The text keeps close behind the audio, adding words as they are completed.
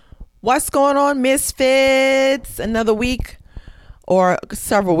What's going on, Misfits? Another week or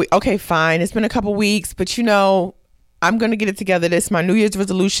several weeks. Okay, fine. It's been a couple weeks, but I'm going to get it together. This is my New Year's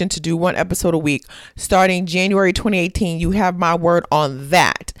resolution to do one episode a week starting January 2018. You have my word on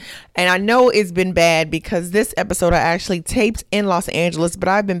that. And I know it's been bad because this episode I actually taped in Los Angeles, but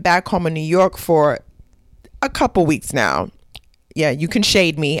I've been back home in New York for a couple weeks now. Yeah, you can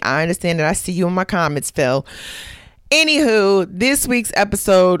shade me. I understand that. I see you in my comments, Phil. Anywho, this week's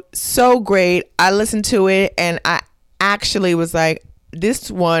episode, so great. I listened to it and I actually was like,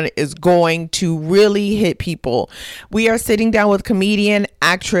 this one is going to really hit people. We are sitting down with comedian,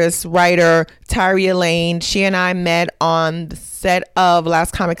 actress, writer, Tyrie Elaine. She and I met on the set of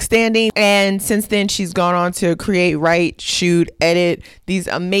Last Comic Standing. And since then, she's gone on to create, write, shoot, edit these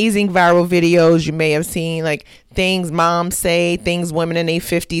amazing viral videos you may have seen, like things moms say, things women in their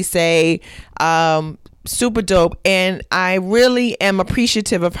 50s say. Super dope. And I really am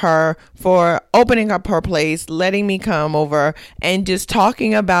appreciative of her for opening up her place, letting me come over and just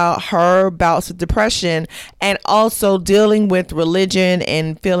talking about her bouts with depression and also dealing with religion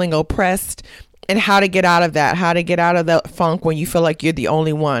and feeling oppressed and how to get out of that, how to get out of that funk when you feel like you're the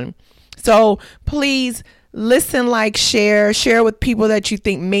only one. So please listen, like, share with people that you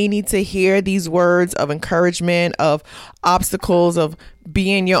think may need to hear these words of encouragement, of obstacles, of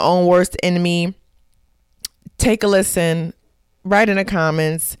being your own worst enemy. Take a listen, write in the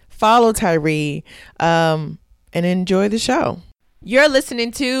comments, follow Tyrie, and enjoy the show. You're listening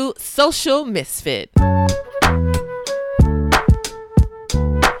to Social Misfit.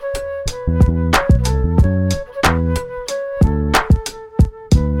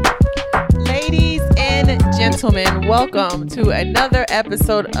 Ladies and gentlemen, welcome to another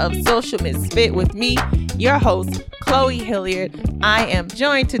episode of Social Misfit with me, your host, Chloe Hilliard. I am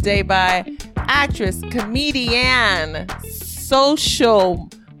joined today by actress, comedian, social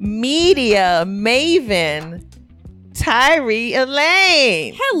media maven, Tyrie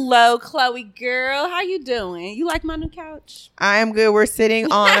Elaine. Hello, Chloe girl. How you doing? You like my new couch? I am good. We're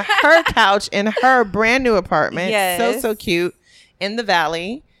sitting on her couch in her brand new apartment. Yes. So cute in the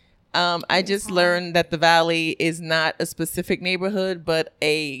Valley. I just learned that the Valley is not a specific neighborhood, but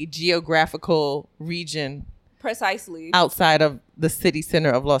a geographical region. Precisely. Outside of the city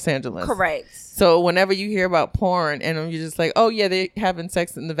center of Los Angeles. Correct. So whenever you hear about porn and you're just like, oh yeah, they're having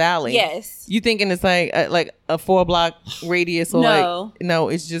sex in the Valley. Yes. You thinking it's like a 4-block radius or no,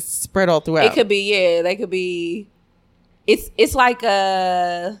 it's just spread all throughout. It could be, yeah. They could be. It's like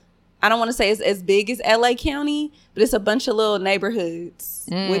I don't want to say it's as big as LA County, but it's a bunch of little neighborhoods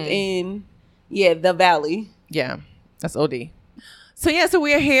within, the Valley. Yeah, that's OD. So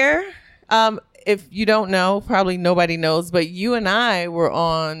we're here. If you don't know, probably nobody knows, but you and I were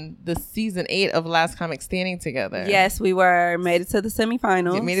on the season 8 of Last Comic Standing together. Yes, we were. Made it to the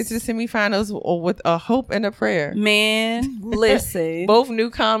semifinals. We made it to the semifinals with a hope and a prayer. Man, listen. Both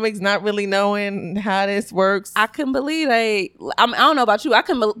new comics, not really knowing how this works. I couldn't believe I don't know about you. I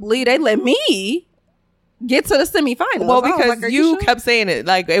couldn't believe they let me get to the semifinals. Well, because you kept saying it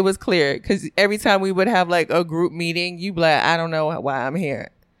like it was clear. Because every time we would have like a group meeting, you'd be like, I don't know why I'm here.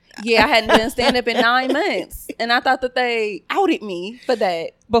 Yeah, I hadn't been stand up in 9 months. And I thought that they outed me for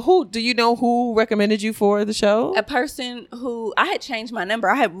that. But do you know who recommended you for the show? A person who, I had changed my number.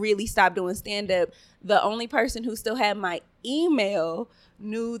 I had really stopped doing stand up. The only person who still had my email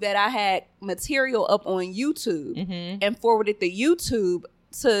knew that I had material up on YouTube and forwarded the YouTube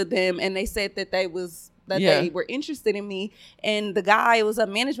to them. And they said that they were interested in me. And the guy, it was a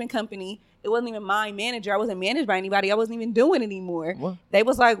management company. It wasn't even my manager. I wasn't managed by anybody. I wasn't even doing it anymore. What? They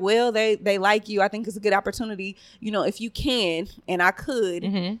was like, well, they like you. I think it's a good opportunity. If you can, and I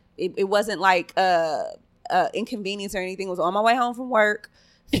could. It wasn't like inconvenience or anything. It was on my way home from work,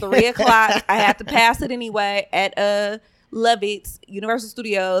 3 o'clock. I had to pass it anyway at Lovitz, Universal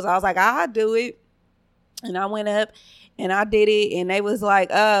Studios. I was like, I'll do it. And I went up. And I did it, and they was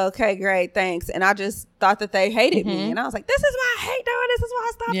like, oh, okay, great, thanks. And I just thought that they hated me. And I was like, this is why I hate doing this. This is why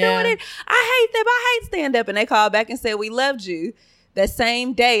I stopped doing it. I hate them. I hate stand-up. And they called back and said, we loved you that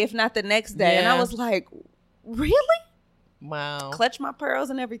same day, if not the next day. And I was like, really? Wow. Clutch my pearls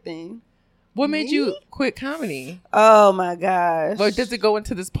and everything. What made you quit comedy? Oh, my gosh. But does it go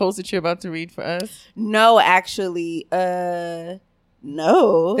into this post that you're about to read for us? No, actually. No.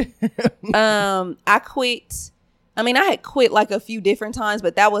 I quit. I mean, I had quit like a few different times,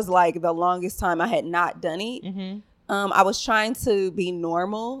 but that was like the longest time I had not done it. I was trying to be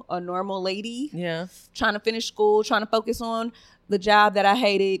normal, a normal lady. Yeah. Trying to finish school, trying to focus on the job that I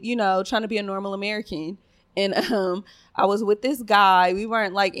hated, trying to be a normal American. And I was with this guy. We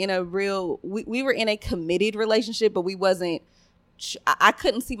weren't like in a real, we were in a committed relationship, but we wasn't I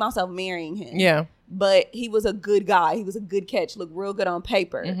couldn't see myself marrying him. Yeah. But he was a good guy. He was a good catch. Looked real good on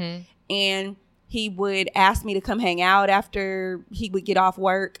paper. Mm-hmm. And he would ask me to come hang out after he would get off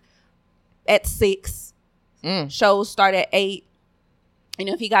work at 6. Shows start at 8. You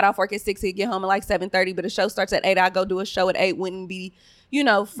know, if he got off work at 6, he'd get home at like 7:30. But the show starts at 8. I'd go do a show at 8. Wouldn't be, you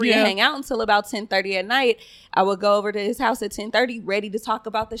know, free to hang out until about 10:30 at night. I would go over to his house at 10:30, ready to talk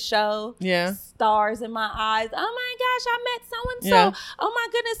about the show. Yeah. Stars in my eyes. Oh my gosh, I met so-and-so. Yeah. Oh my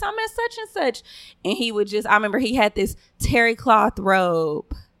goodness, I met such and such. And he would just, I remember he had this terry cloth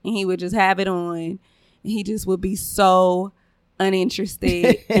robe. And he would just have it on. And he just would be so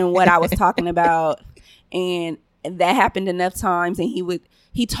uninterested in what I was talking about. And that happened enough times. And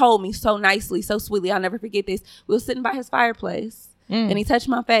he told me so nicely, so sweetly, I'll never forget this. We were sitting by his fireplace. And he touched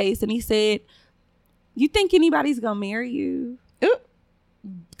my face. And he said, you think anybody's going to marry you?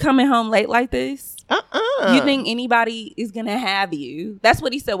 Coming home late like this? You think anybody is going to have you? That's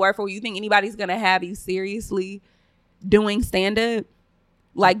what he said, word for word. You think anybody's going to have you seriously doing stand-up?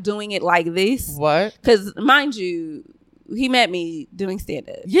 Like doing it like this? What? Because mind you, he met me doing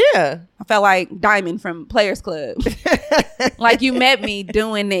stand-up. Yeah. I felt like Diamond from Players Club. Like, you met me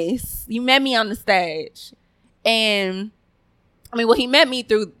doing this. You met me on the stage. And I mean, well, he met me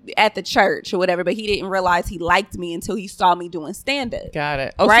at the church or whatever, but he didn't realize he liked me until he saw me doing stand-up. Got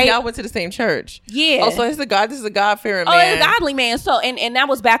it. Oh, right? so y'all went to the same church. Yeah. Oh, so this is a God-fearing man. Oh, a godly man. So, and that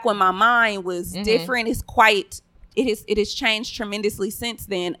was back when my mind was different. It's it has changed tremendously since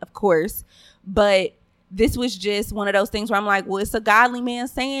then, of course. But this was just one of those things where I'm like, well, it's a godly man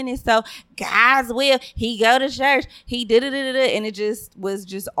saying it. So God's will, he go to church, he did it, and it just was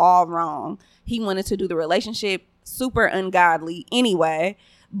just all wrong. He wanted to do the relationship super ungodly anyway.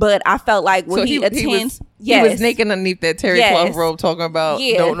 But I felt like when he attends, he was naked underneath that terry cloth robe, talking about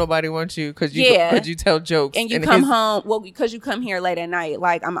don't nobody want you because you tell jokes and you come home because you come here late at night.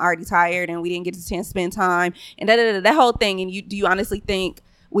 Like, I'm already tired and we didn't get to spend time and that whole thing. And do you honestly think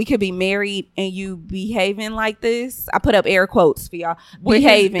we could be married and you behaving like this? I put up air quotes for y'all.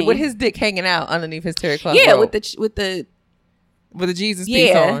 Behaving with his dick hanging out underneath his terry cloth robe. with the Jesus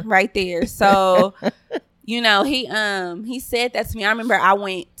piece on right there. So. You know, he said that to me. I remember I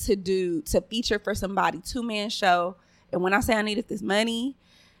went to feature for somebody, 2-man show. And when I say I needed this money,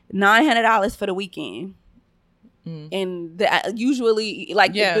 $900 for the weekend. And usually,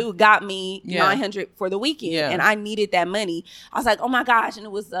 like, the dude got me $900 for the weekend. And I needed that money. I was like, oh my gosh. And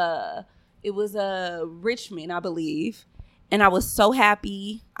it was Richmond, I believe. And I was so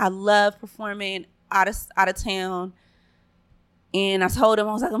happy. I love performing out of town. And I told him,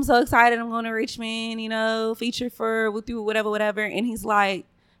 I was like, I'm so excited. I'm going to Richmond, you know, feature with you, whatever. And he's like,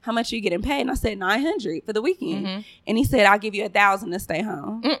 how much are you getting paid? And I said, $900 for the weekend. And he said, I'll give you $1,000 to stay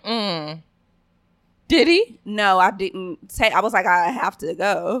home. Did he? No, I didn't say. I was like, I have to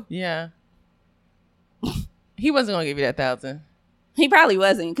go. Yeah. He wasn't going to give you that $1,000. He probably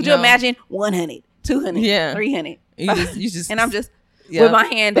wasn't. Could you imagine? 100, 200, 300. You just and I'm just. With my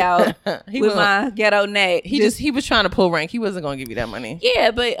hand out, with my ghetto neck. He was trying to pull rank. He wasn't going to give you that money.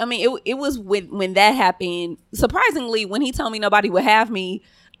 Yeah, but I mean, it was when that happened. Surprisingly, when he told me nobody would have me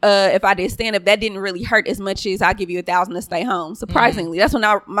if I did stand up, that didn't really hurt as much as I give you $1,000 to stay home. Surprisingly, that's when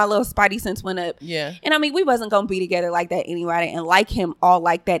my little spidey sense went up. Yeah, and I mean, we wasn't going to be together like that anyway, and like him all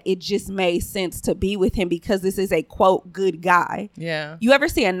like that. It just made sense to be with him because this is a quote good guy. Yeah, you ever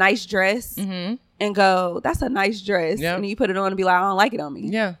see a nice dress? And go, that's a nice dress. Yep. And you put it on and be like, I don't like it on me.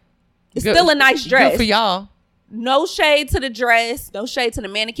 Yeah. It's still a nice dress. Good for y'all. No shade to the dress. No shade to the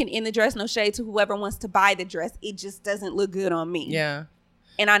mannequin in the dress. No shade to whoever wants to buy the dress. It just doesn't look good on me. Yeah.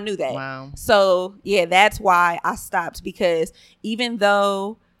 And I knew that. Wow. So, yeah, that's why I stopped. Because even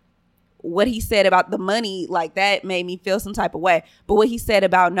though what he said about the money, like, that made me feel some type of way. But what he said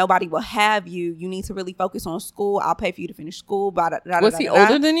about nobody will have you, you need to really focus on school. I'll pay for you to finish school. Was he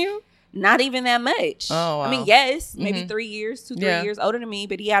older than you? Not even that much. Oh, wow. I mean, yes, maybe 3 years, 2-3 years older than me,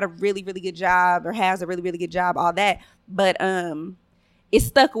 but he had a really, really good job or has a really, really good job, all that. But it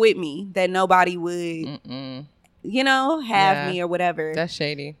stuck with me that nobody would, you know, have me or whatever. That's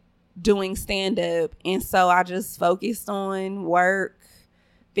shady. Doing stand-up. And so I just focused on work,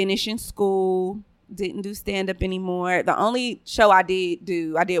 finishing school, didn't do stand-up anymore. The only show I did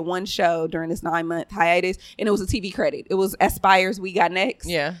one show during this 9-month hiatus, and it was a TV credit. It was Aspire's We Got Next.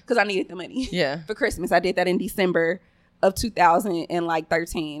 Yeah. Because I needed the money. Yeah. For Christmas. I did that in December of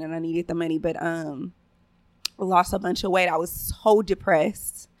 2013, and I needed the money. But lost a bunch of weight. I was so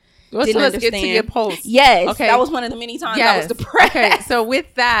depressed. Well, so let's get to your post. Yes. Okay. That was one of the many times I was depressed. Okay. So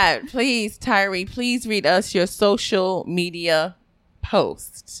with that, please, Tyree, please read us your social media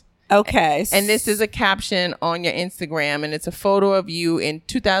posts. Okay. And this is a caption on your Instagram, and it's a photo of you in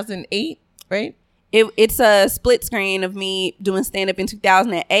 2008, right? It's a split screen of me doing stand-up in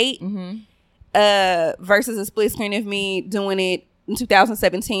 2008 versus a split screen of me doing it in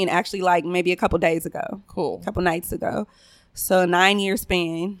 2017, actually, like maybe a couple days ago. Cool. A couple nights ago. So 9-year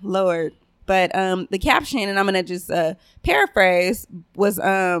span, Lord. But the caption, and I'm going to just paraphrase, was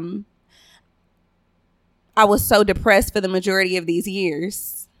I was so depressed for the majority of these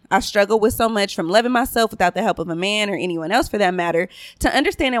years. I struggled with so much, from loving myself without the help of a man or anyone else for that matter, to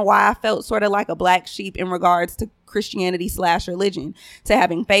understanding why I felt sort of like a black sheep in regards to Christianity/religion, to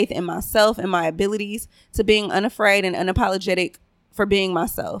having faith in myself and my abilities, to being unafraid and unapologetic for being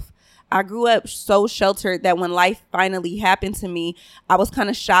myself. I grew up so sheltered that when life finally happened to me, I was kind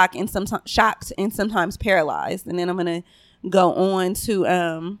of shocked and sometimes paralyzed. And then I'm going to go on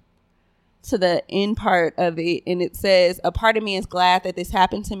to the end part of it, and it says, a part of me is glad that this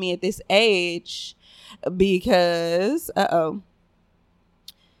happened to me at this age because I'm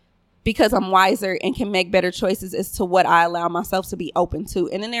wiser and can make better choices as to what I allow myself to be open to.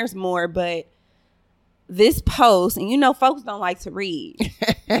 And then there's more, but this post, and you know folks don't like to read.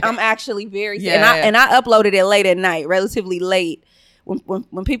 I'm actually very and I uploaded it late at night, relatively late,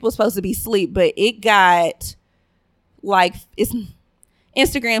 when people are supposed to be asleep, but it got like, it's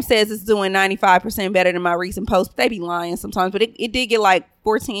Instagram says it's doing 95% better than my recent post. They be lying sometimes, but it did get like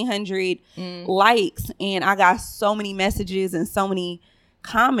 1,400 likes, and I got so many messages and so many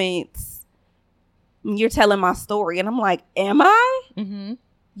comments. You're telling my story, and I'm like, am I? Mm-hmm.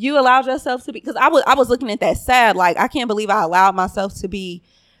 You allowed yourself to be, because I was looking at that sad, like, I can't believe I allowed myself to be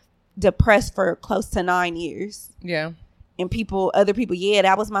depressed for close to 9 years. Yeah. And other people, yeah,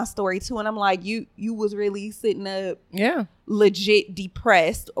 that was my story too. And I'm like, you was really sitting up, legit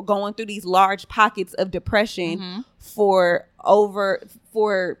depressed, or going through these large pockets of depression for a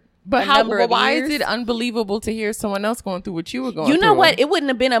number of why years. is it unbelievable to hear someone else going through what you were going through? You know what? It wouldn't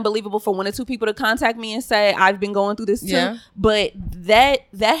have been unbelievable for 1 or 2 people to contact me and say, I've been going through this too. Yeah. But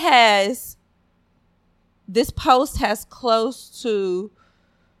this post has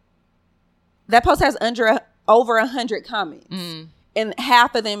over 100 comments, and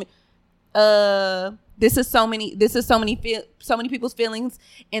half of them, this is so many people's feelings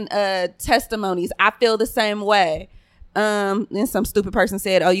and testimonies. I feel the same way. Then some stupid person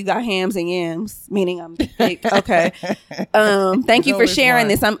said, "Oh, you got hams and yams," meaning I'm thick. Okay. Thank you for sharing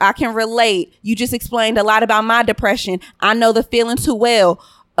this. I can relate. You just explained a lot about my depression. I know the feeling too well.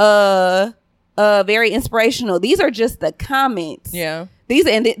 Very inspirational. These are just the comments. Yeah. These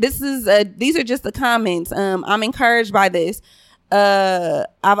are just the comments. I'm encouraged by this. I've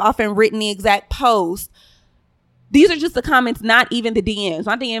often written the exact post. These are just the comments, not even the DMs.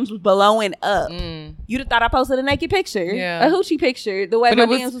 My DMs was blowing up. You'd have thought I posted a naked picture, a hoochie picture. The way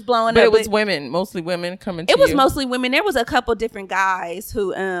DMs was blowing up. But it was women, mostly women coming to you. It was mostly women. There was a couple different guys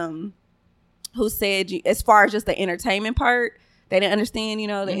who said, as far as just the entertainment part, they didn't understand,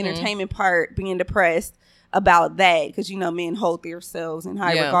 the entertainment part, being depressed about that, because men hold themselves in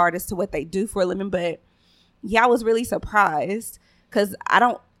high regard as to what they do for a living. But I was really surprised because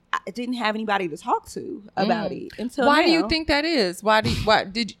I didn't have anybody to talk to about it until Why now. do you think that is?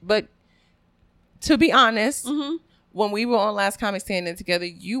 But to be honest, when we were on Last Comic Standing Together,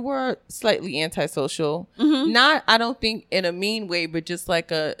 you were slightly antisocial. Not, I don't think in a mean way, but just like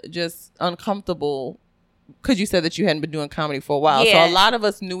just uncomfortable. Because you said that you hadn't been doing comedy for a while. So a lot of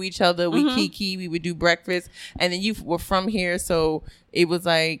us knew each other. We kiki, we would do breakfast. And then you were from here. So it was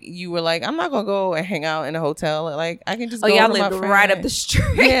like, you were like, I'm not going to go and hang out in a hotel. Like, I can just go to my friend. Oh, y'all lived right up the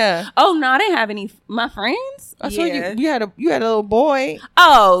street. Yeah. Oh, no, I didn't have any, my friends. I saw you had a little boy.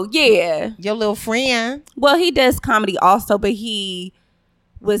 Oh, yeah. Your little friend. Well, he does comedy also, but he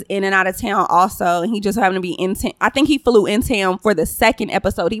was in and out of town also, and he just happened to be in town. I think he flew in town for the second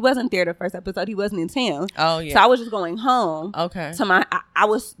episode. He wasn't there the first episode. He wasn't in town. Oh, yeah. So I was just going home. Okay. I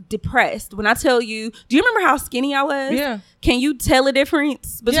was depressed. When I tell you, do you remember how skinny I was? Yeah. Can you tell a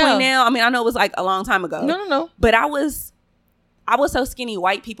difference between now? I mean, I know it was like a long time ago. No. But I was so skinny,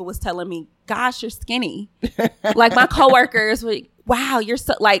 white people was telling me, gosh, you're skinny. Like my coworkers would, wow, you're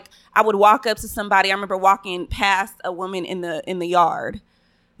so, like, I would walk up to somebody. I remember walking past a woman in the yard.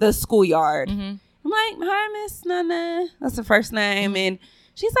 The schoolyard. I'm like, hi, Miss Nana. That's her first name. And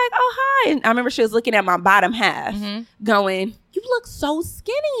she's like, oh, hi. And I remember she was looking at my bottom half going, you look so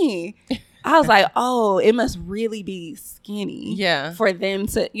skinny. I was like, oh, it must really be skinny. Yeah. For them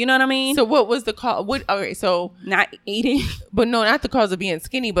to, you know what I mean? So what was the cause? Okay, so not eating. But no, not the cause of being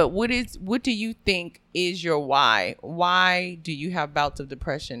skinny, but what do you think is your why? Why do you have bouts of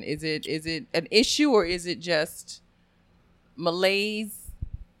depression? Is it an issue, or is it just malaise?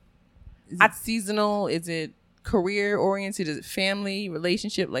 Is it seasonal? Is it career oriented? Is it family,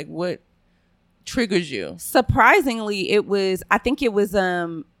 relationship? Like what triggers you? Surprisingly, I think it was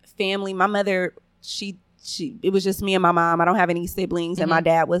family. My mother, it was just me and my mom. I don't have any siblings, and my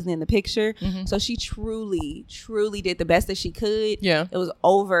dad wasn't in the picture. So she truly did the best that she could. Yeah. It was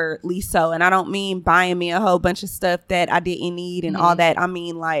overly so. And I don't mean buying me a whole bunch of stuff that I didn't need and all that. I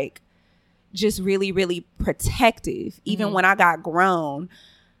mean, like, just really, really protective. Even when I got grown.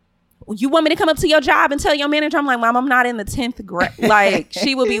 You want me to come up to your job and tell your manager? I'm like, Mom, I'm not in the 10th grade. Like,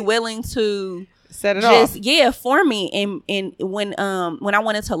 she would be willing to set it off. Yeah, for me. And when I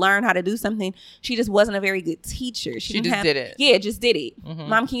wanted to learn how to do something, she just wasn't a very good teacher. She just did it. Yeah, just did it.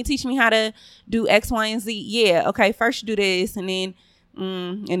 Mom, can you teach me how to do X, Y, and Z? Yeah. Okay. First you do this, and then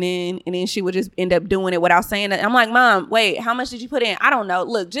and then she would just end up doing it without saying it. I'm like, Mom, wait, how much did you put in? I don't know.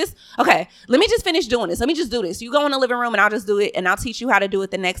 Look, okay, let me just finish doing this. Let me just do this. You go in the living room and I'll just do it, and I'll teach you how to do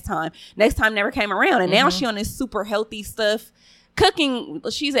it the next time. Next time never came around. And now she on this super healthy stuff. Cooking,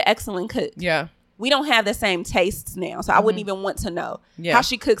 she's an excellent cook. Yeah. We don't have the same tastes now, so I wouldn't even want to know how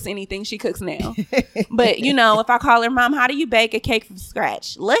she cooks anything she cooks now. But, if I call her, Mom, how do you bake a cake from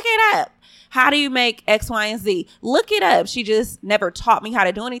scratch? Look it up. How do you make X, Y, and Z? Look it up. She just never taught me how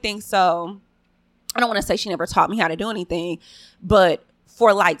to do anything. So I don't want to say she never taught me how to do anything, but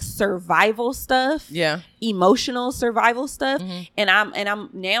for like survival stuff, emotional survival stuff. And I'm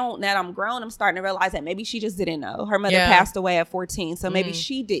now that I'm grown, I'm starting to realize that maybe she just didn't know. Her mother passed away at 14. So maybe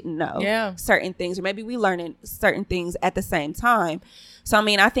she didn't know certain things, or maybe we learning certain things at the same time. So, I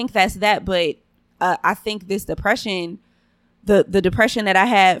mean, I think that's that. But I think this depression, the depression that I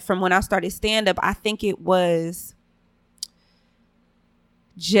had from when I started stand up, I think it was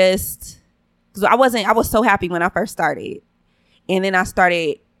just because I was so happy when I first started. And then I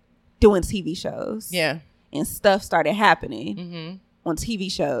started doing TV shows. Yeah. And stuff started happening on TV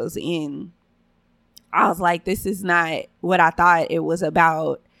shows. And I was like, this is not what I thought it was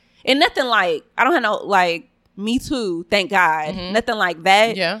about. And nothing like, I don't have no, like, Me Too, thank God. Nothing like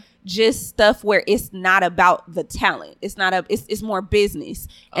that. Yeah. Just stuff where it's not about the talent. It's not it's more business.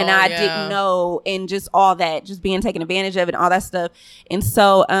 And I didn't know, and just all that, just being taken advantage of and all that stuff. And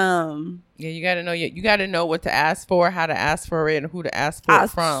so, you gotta know what to ask for, how to ask for it, and who to ask for it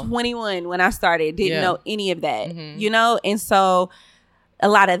from. I was 21 when I started, didn't know any of that, and so a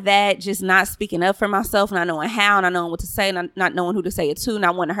lot of that, just not speaking up for myself, not knowing how, not knowing what to say, not knowing who to say it to,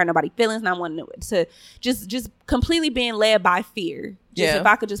 not wanting to hurt nobody's feelings, not wanting to just completely being led by fear. Just if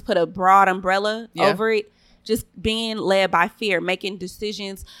I could just put a broad umbrella over it, just being led by fear, making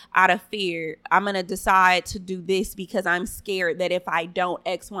decisions out of fear. I'm going to decide to do this because I'm scared that if I don't,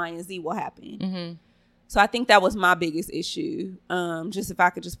 X, Y, and Z will happen. So I think that was my biggest issue. Just if I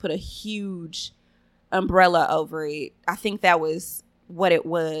could just put a huge umbrella over it. I think that was what it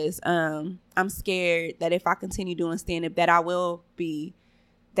was. I'm scared that if I continue doing stand-up,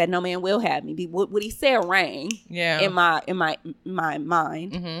 that no man will have me. What he said rang in my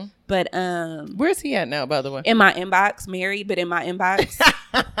mind. But where's he at now, by the way? In my inbox, married, but in my inbox.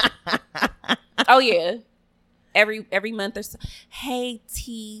 Oh yeah, every month or so. Hey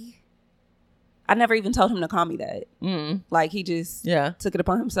T. I never even told him to call me that. Like he just took it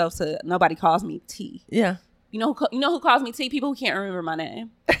upon himself to. Nobody calls me T. Yeah. You know who calls me T? People who can't remember my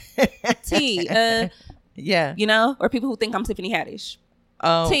name. T. Yeah. Or people who think I'm Tiffany Haddish.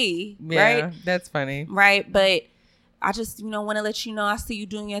 Oh, T, yeah, right? That's funny. Right, but I just, want to let you know I see you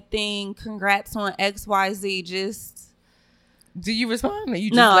doing your thing. Congrats on XYZ. Just do you respond? Or you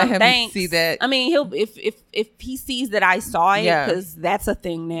just let him see that? I mean, he'll if he sees that I saw it, because that's a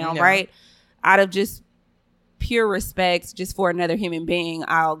thing now, right? Out of just pure respect, just for another human being,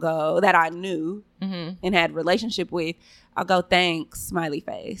 I'll go that I knew and had a relationship with. I'll go, thanks, smiley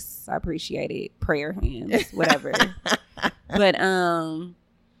face. I appreciate it. Prayer hands, whatever. But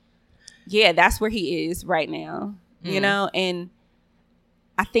that's where he is right now, and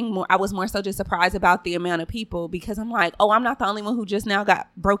I think I was more so just surprised about the amount of people, because I'm like, oh, I'm not the only one who just now got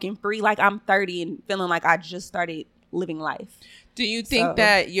broken free. Like I'm 30 and feeling like I just started living life. Do you think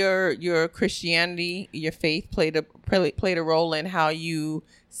that your Christianity, your faith played a role in how you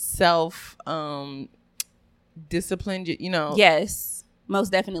self disciplined, Yes,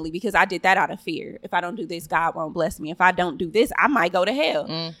 most definitely, because I did that out of fear. If I don't do this, God won't bless me. If I don't do this, I might go to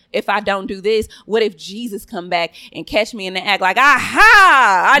hell. If I don't do this, what if Jesus come back and catch me in the act? Like,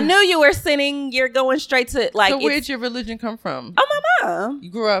 aha, I knew you were sinning. You're going straight to like. So where'd your religion come from? Oh, my mom. You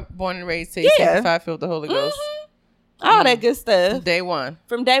grew up, born and raised, saved, sanctified, filled with the Holy Ghost. All that good stuff. From day one.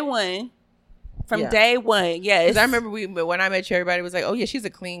 From day one. Yes. Because I remember when I met you, everybody was like, oh yeah, she's a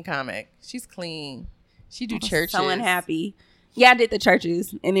clean comic. She's clean. She do churches. So unhappy. Yeah, I did the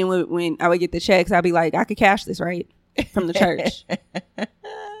churches. And then when I would get the checks, I'd be like, I could cash this, right? From the church.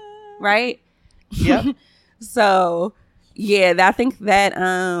 Right? Yep. So, yeah, I think that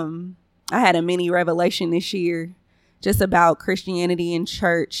I had a mini revelation this year just about Christianity and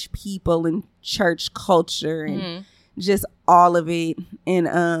church people and church culture and just all of it.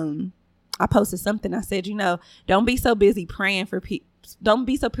 And I posted something. I said, don't be so busy praying for people. Don't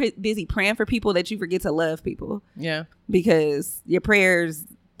be so busy praying for people that you forget to love people. Yeah. Because your prayers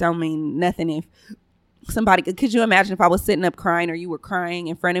don't mean nothing if somebody... Could you imagine if I was sitting up crying or you were crying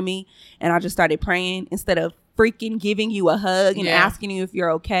in front of me and I just started praying instead of freaking giving you a hug and asking you if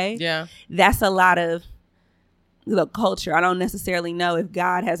you're okay? Yeah. That's a lot of the culture. I don't necessarily know if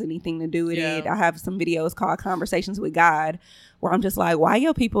God has anything to do with it. I have some videos called Conversations with God where I'm just like, why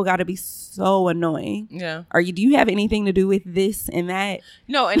your people got to be so annoying? Yeah. Do you have anything to do with this and that?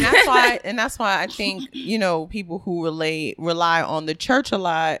 No, and that's why I think, people who rely on the church a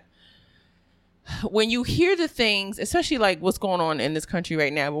lot, when you hear the things, especially like what's going on in this country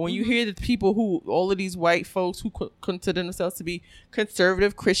right now, but when you hear the people all of these white folks who consider themselves to be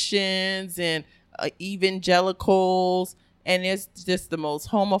conservative Christians and evangelicals, and it's just the most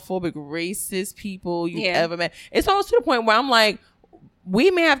homophobic, racist people you've ever met. It's almost to the point where I'm like,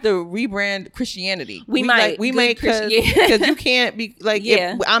 we may have to rebrand Christianity. We might because you can't be like,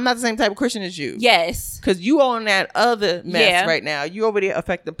 I'm not the same type of Christian as you. Yes. Because you on that other mess right now. You over there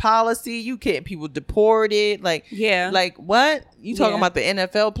affecting policy. You getting people deported. Like what? You talking about the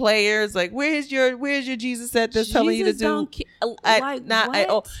NFL players? Like, where's your Jesus at that's telling you to do?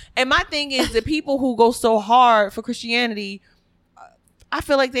 And my thing is the people who go so hard for Christianity, I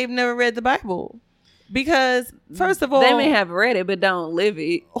feel like they've never read the Bible. Because first of all, they may have read it but don't live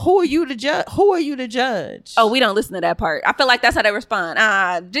it. Who are you to judge? Oh, we don't listen to that part. I feel like that's how they respond.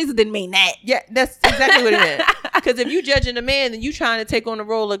 Jesus didn't mean that. Yeah, that's exactly what it meant. Because if you judging a man and you trying to take on the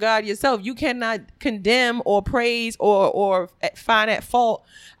role of God yourself, you cannot condemn or praise or find at fault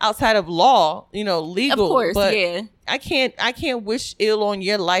outside of law. Legal. Of course, but yeah. I can't wish ill on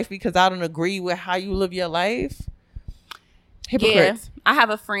your life because I don't agree with how you live your life. Hypocrites. Yeah, I have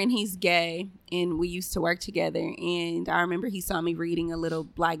a friend, he's gay, and we used to work together, and I remember he saw me reading a little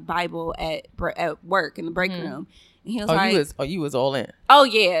like Bible at work in the break room, and he was you was all in. Oh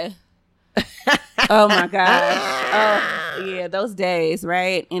yeah. Oh my gosh. Oh yeah, those days,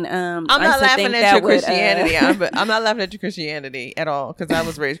 right? And I'm not laughing at your Christianity. I'm not laughing at your Christianity at all because I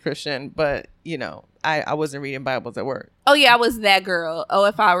was raised Christian, but I wasn't reading Bibles at work. Oh yeah, I was that girl. Oh,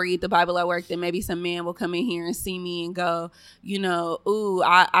 if I read the Bible at work, then maybe some man will come in here and see me and go, ooh,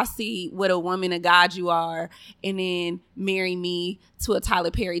 I see what a woman of God you are, and then marry me to a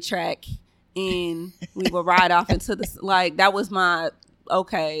Tyler Perry track, and we will ride off into the that was my.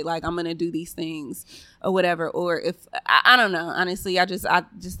 Okay, like I'm gonna do these things or whatever, or if I don't know, honestly, I just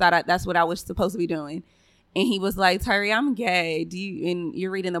thought that's what I was supposed to be doing. And he was like, Terry, I'm gay, and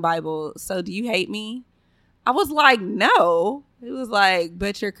you're reading the Bible, so do you hate me? I was like, no. He was like,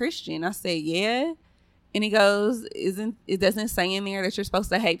 but you're Christian. I said, yeah. And he goes, it doesn't say in there that you're supposed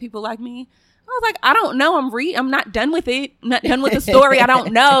to hate people like me? I was like, I don't know, I'm not done with it. I'm not done with the story. I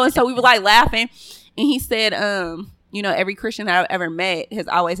don't know. And so we were like laughing, and he said every Christian that I've ever met has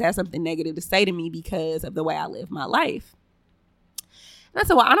always had something negative to say to me because of the way I live my life. And I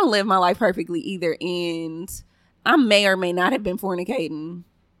said, well, I don't live my life perfectly either. And I may or may not have been fornicating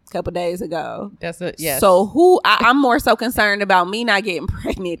a couple days ago. That's it. Yes. So I'm more so concerned about me not getting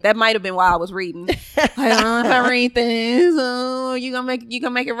pregnant. That might have been why I was reading. If I read this, you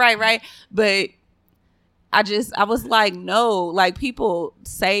gonna make it right. But I was like, no, like people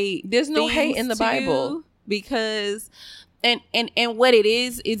say there's no hate in the Bible. Because and what it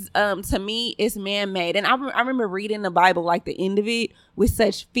is to me it's man-made. And I remember reading the Bible, like the end of it, with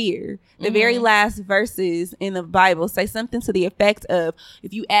such fear. The very last verses in the Bible say something to the effect of,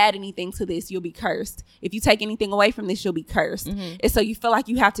 if you add anything to this, you'll be cursed. If you take anything away from this, you'll be cursed. And so you feel like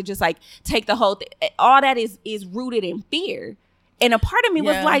you have to just like take the whole thing. All that is rooted in fear. And a part of me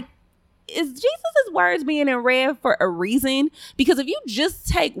was like, is Jesus' words being read for a reason? Because if you just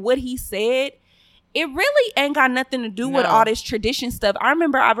take what he said, it really ain't got nothing to do with all this tradition stuff. I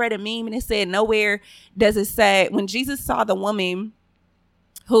remember I read a meme and it said, nowhere does it say, when Jesus saw the woman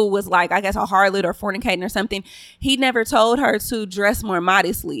who was like, I guess, a harlot or fornicating or something, he never told her to dress more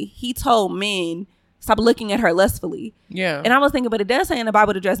modestly. He told men, stop looking at her lustfully. Yeah. And I was thinking, but it does say in the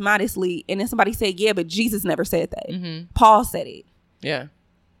Bible to dress modestly. And then somebody said, yeah, but Jesus never said that. Paul said it. Yeah.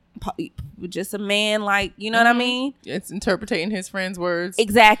 just a man, like, you know what I mean? It's interpreting his friend's words.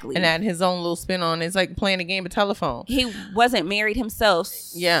 Exactly. And adding his own little spin on it. It's like playing a game of telephone. He wasn't married himself.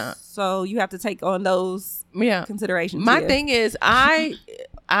 Yeah. So you have to take on those considerations. My thing is, I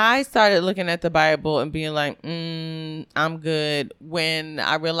started looking at the Bible and being like, I'm good, when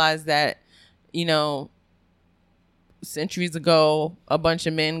I realized that, you know, centuries ago, a bunch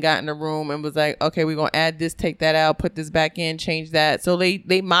of men got in a room and was like, okay, we're going to add this, take that out, put this back in, change that. So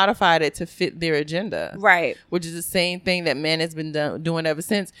they modified it to fit their agenda. Right. Which is the same thing that man has been doing ever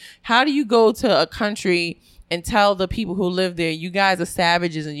since. How do you go to a country and tell the people who live there, you guys are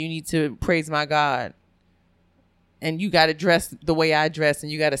savages and you need to praise my God? And you got to dress the way I dress,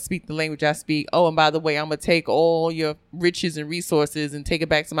 and you got to speak the language I speak. Oh, and by the way, I'm going to take all your riches and resources and take it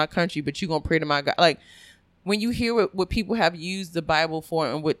back to my country, but you're going to pray to my God. Like, when you hear what people have used the Bible for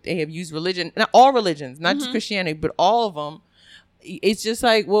and what they have used religion, not all religions, not just Christianity, but all of them, it's just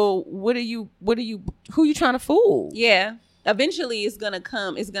like, well, who are you trying to fool? Yeah. Eventually it's going to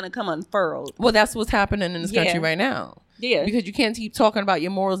come unfurled. Well, that's what's happening in this country right now. Yeah. Because you can't keep talking about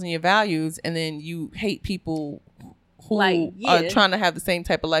your morals and your values and then you hate people who are trying to have the same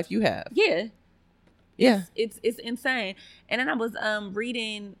type of life you have. Yeah. Yeah. It's insane. And then I was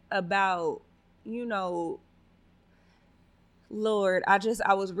reading about, you know, Lord, I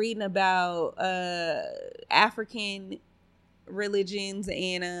was reading about African religions,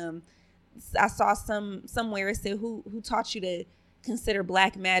 and I saw somewhere it said who taught you to consider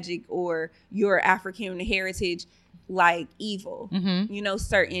black magic or your African heritage like evil. You know,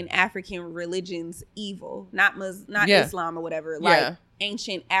 certain African religions evil, not Islam or whatever, like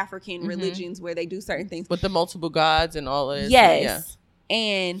ancient African religions where they do certain things with the multiple gods and all of this. Yes.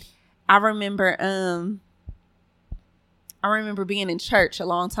 And I remember being in church a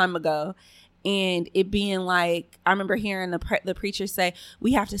long time ago, and it being like, I remember hearing the preacher say,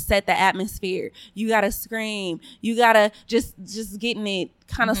 we have to set the atmosphere. You got to scream. You got to just getting it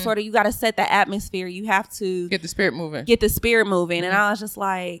kind of sort of, you got to set the atmosphere. You have to get the spirit moving. And I was just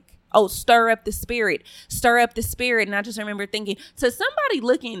like, oh, stir up the spirit. And I just remember thinking, to somebody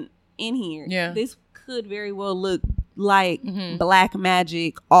looking in here, this could very well look like black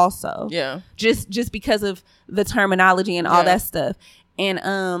magic also. Just because of the terminology and all that stuff.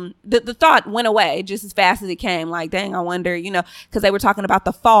 And the thought went away just as fast as it came. Like, dang, I wonder, you know, because they were talking about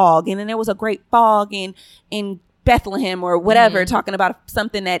the fog, and then there was a great fog in Bethlehem or whatever, talking about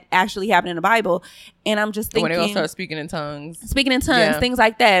something that actually happened in the Bible. And I'm just thinking, when they all start speaking in tongues, things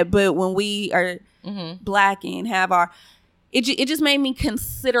like that. But when we are black and have our, it just made me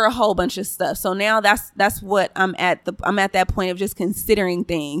consider a whole bunch of stuff. So now that's what I'm at that point of just considering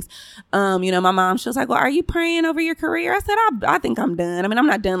things. You know, my mom, she was like, well, are you praying over your career? I said, I think I'm done. I mean, I'm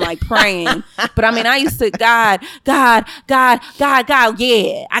not done like praying, but I mean, I used to, God, yeah,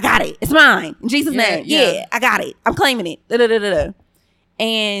 I got it. It's mine. In Jesus' name. Yeah, I got it. I'm claiming it. Da-da-da-da-da.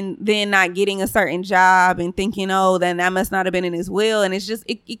 And then not getting a certain job and thinking, oh, then that must not have been in his will. And it's just,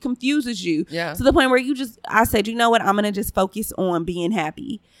 it confuses you to the point where I said, you know what? I'm going to just focus on being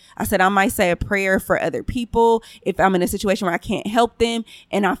happy. I said, I might say a prayer for other people if I'm in a situation where I can't help them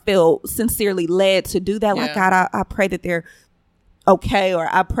and I feel sincerely led to do that. Like, God, I pray that they're okay, or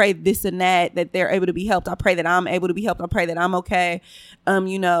I pray this and that they're able to be helped. I pray that I'm able to be helped. I pray that I'm okay.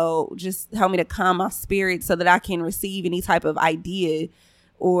 You know, just help me to calm my spirit so that I can receive any type of idea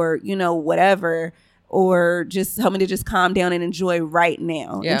or, you know, whatever, or just help me to just calm down and enjoy right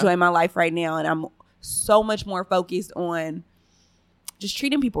now, enjoy my life right now. And I'm so much more focused on just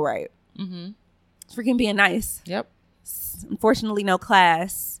treating people right. Freaking being nice. Unfortunately, no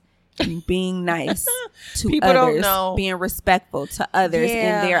class. And being nice to people others, don't know. Being respectful to others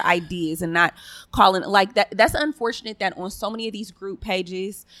and their ideas, and not calling like that. That's unfortunate that on so many of these group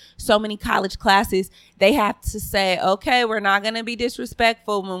pages, so many college classes, they have to say, okay, we're not going to be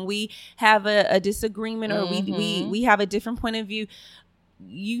disrespectful when we have a disagreement or we have a different point of view.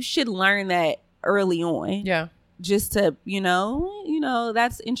 You should learn that early on. Just to, you know,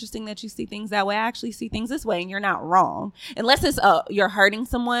 that's interesting that you see things that way. I actually see things this way, and you're not wrong. Unless it's you're hurting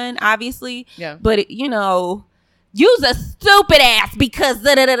someone, obviously. But, you know, use a stupid ass because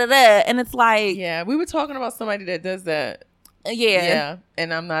da-da-da-da-da. And it's like. We were talking about somebody that does that.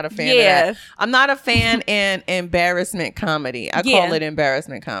 And I'm not a fan of that. I'm not a fan in embarrassment comedy. I call it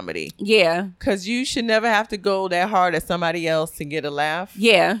embarrassment comedy. Because you should never have to go that hard at somebody else to get a laugh.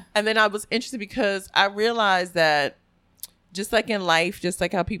 And then I was interested because I realized that just like in life, just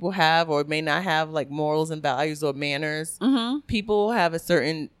like how people have or may not have like morals and values or manners, people have a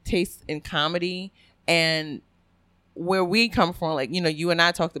certain taste in comedy, and where we come from, like, you know, you and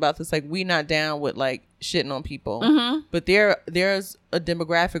I talked about this, like, we not down with like shitting on people, but there's a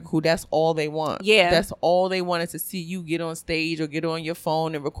demographic who that's all they want. That's all they want, is to see you get on stage or get on your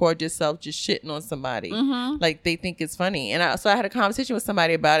phone and record yourself just shitting on somebody. Like, they think it's funny. And so I had a conversation with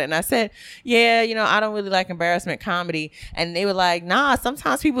somebody about it, and I said, yeah, you know, I don't really like embarrassment comedy. And they were like, nah,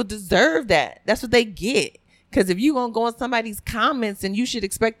 sometimes people deserve that. That's what they get. Because if you gonna go on somebody's comments, and you should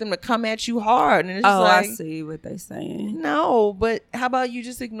expect them to come at you hard. And it's just like, I see what they're saying. No, but how about you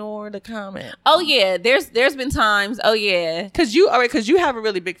just ignore the comment? Oh yeah, there's been times. Oh yeah, because you have a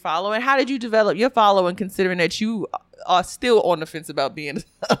really big following. How did you develop your following, considering that you are still on the fence about being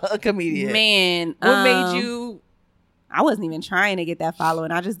a comedian? Man, what made you? I wasn't even trying to get that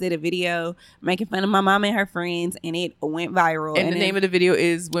following. I just did a video making fun of my mom and her friends, and it went viral. And the name of the video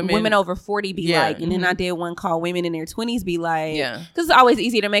is Women Over 40 Be Like. And then I did one called Women in Their 20s Be Like. Yeah. Because it's always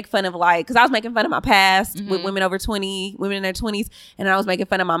easy to make fun of, like, because I was making fun of my past with women over 20, women in their 20s. And I was making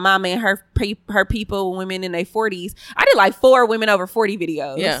fun of my mama and her people, women in their 40s. I did like 4 Women Over 40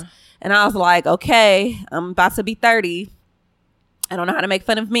 videos. Yeah. And I was like, okay, I'm about to be 30. I don't know how to make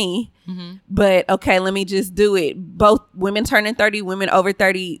fun of me, but okay, let me just do it. Both women turning 30, women over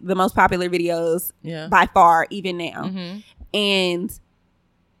 30, the most popular videos by far, even now. And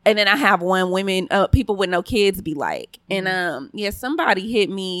then I have one, women, people with no kids Be Like. And somebody hit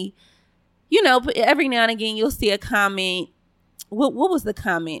me, you know, every now and again you'll see a comment. What was the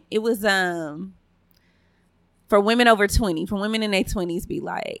comment? It was for women over 20, for women in their 20s Be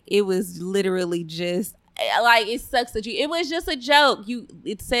Like. It was literally just, like, it sucks that it was just a joke.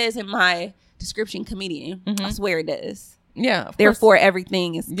 It says in my description, comedian. I swear it does. Yeah. Therefore,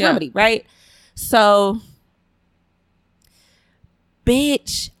 everything is comedy, right? So,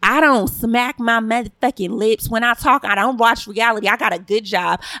 bitch, I don't smack my motherfucking lips when I talk. I don't watch reality. I got a good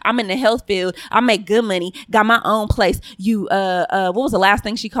job. I'm in the health field. I make good money. Got my own place. What was the last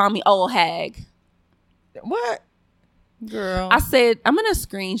thing she called me? Old hag. What? Girl. I said, I'm going to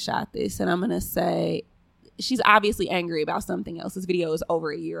screenshot this and I'm going to say, she's obviously angry about something else. This video is over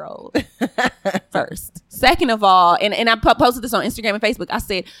a year old. First. Second of all, and I posted this on Instagram and Facebook. I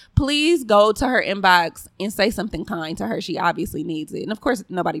said, please go to her inbox and say something kind to her. She obviously needs it. And of course,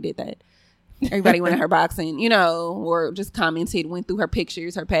 nobody did that. Everybody went in her box and, you know, or just commented, went through her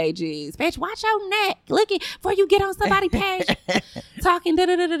pictures, her pages. Bitch, watch your neck. Look it before you get on somebody's page. Talking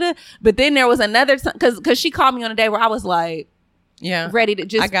da-da-da-da-da. But then there was another, because she called me on a day where I was like, ready to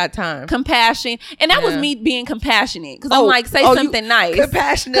just, I got time, compassion, and that was me being compassionate, because I'm like, say something nice,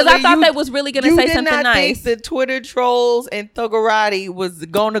 compassionate, because I thought they was really gonna say something nice. Think the Twitter trolls and Thuggerati was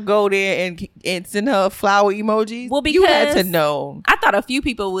gonna go there and send her flower emojis? Well, because you had to know. I thought a few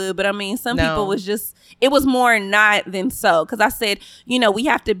people would, but I mean, some people was just, it was more not than so, because I said, you know, we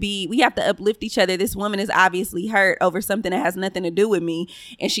have to uplift each other. This woman is obviously hurt over something that has nothing to do with me,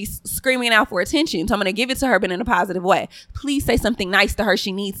 and she's screaming out for attention, so I'm gonna give it to her, but in a positive way. Please say something nice to her.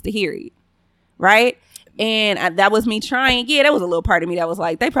 She needs to hear it, right? And that was me trying. Yeah, that was a little part of me that was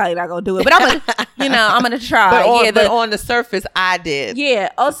like, they probably not gonna do it, but I'm gonna try. But on the surface, I did. Yeah,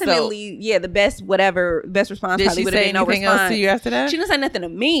 ultimately, the best response probably would have been no response. Did she say anything else to you after that? She didn't say nothing to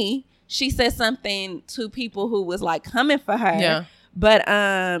me. She said something to people who was like coming for her. Yeah. But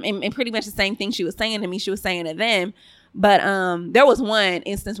and pretty much the same thing she was saying to me, she was saying to them. But there was one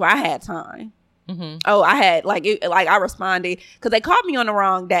instance where I had time. Oh, I had I responded because they called me on the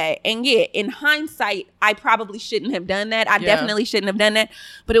wrong day. And yeah, in hindsight, I probably shouldn't have done that. I definitely shouldn't have done that.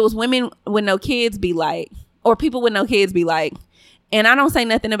 But it was women with no kids Be Like, or people with no kids Be Like. And I don't say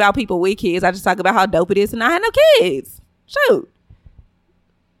nothing about people with kids. I just talk about how dope it is to not have no kids. Shoot.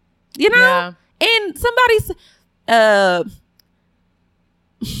 You know? Yeah. And somebody's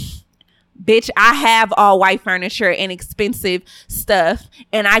bitch, I have all white furniture and expensive stuff,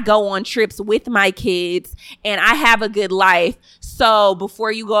 and I go on trips with my kids, and I have a good life. So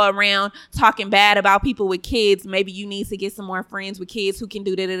before you go around talking bad about people with kids, maybe you need to get some more friends with kids who can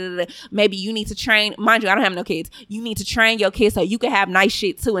do da-da-da-da. Maybe you need to train. Mind you, I don't have no kids. You need to train your kids so you can have nice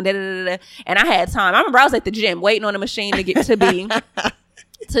shit too, and da-da-da-da. And I had time. I remember I was at the gym waiting on the machine to get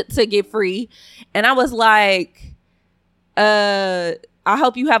to get free, and I was like, I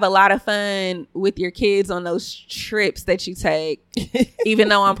hope you have a lot of fun with your kids on those trips that you take, even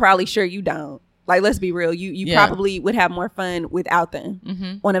though I'm probably sure you don't. Like, let's be real. You probably would have more fun without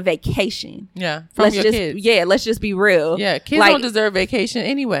them on a vacation. Yeah. From your kids. Yeah, let's just be real. Yeah, kids don't deserve vacation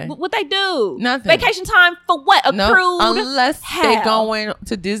anyway. What they do? Nothing. Vacation time for what? Accrued? No, unless they're going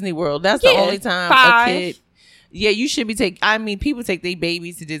to Disney World. That's the only time a kid... Yeah, you should be people take their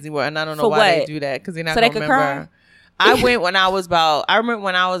babies to Disney World, and I don't know why they do that, because they're not going to remember. I remember when I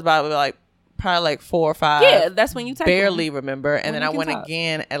was about like probably like 4 or 5. Yeah, that's when you take barely them. remember, and then I went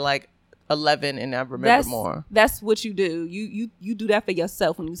again at like 11, and I remember more. That's what you do. You do that for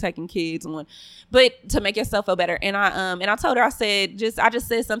yourself when you're taking kids on, but to make yourself feel better. And I told her, I just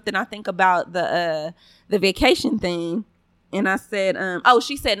said something. I think about the vacation thing. And I said,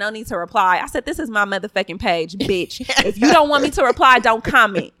 she said, no need to reply. I said, this is my motherfucking page, bitch. If you don't want me to reply, don't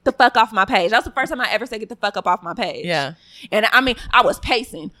comment. The fuck off my page. That's the first time I ever said, get the fuck up off my page. Yeah. And I mean, I was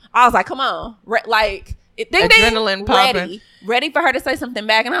pacing. I was like, come on. Adrenaline popping. Ready for her to say something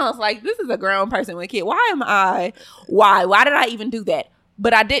back. And I was like, this is a grown person with a kid. Why did I even do that?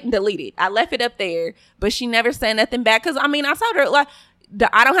 But I didn't delete it. I left it up there. But she never said nothing back. Because, I mean, I told her, like,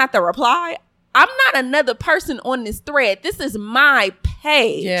 I don't have to reply. I'm not another person on this thread. This is my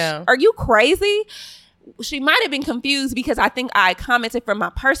page. Yeah. Are you crazy? She might have been confused because I think I commented from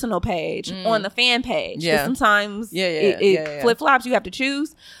my personal page on the fan page. Yeah. Sometimes it flip-flops. You have to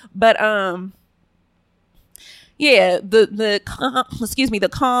choose. But, the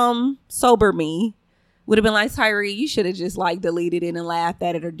calm, sober me would have been like, Tyree, you should have just like deleted it and laughed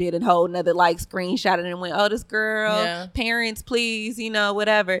at it, or did a whole nother like screenshot it and went, oh, this girl, parents, please,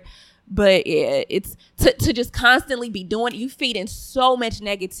 whatever. But yeah, it's to just constantly be doing it. You feeding so much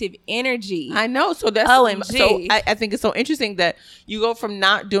negative energy. I know. So that's OMG. So I think it's so interesting that you go from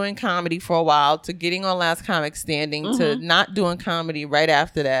not doing comedy for a while to getting on Last Comic Standing to not doing comedy right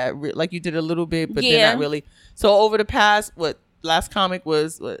after that. Like you did a little bit, but then not really. So over the past, Last Comic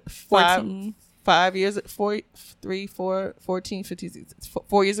was 14 years, 14, 15,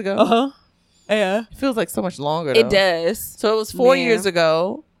 4 years ago. Uh-huh. Yeah. It feels like so much longer, though. It does. So it was 4 years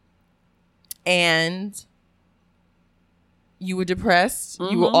ago. And you were depressed.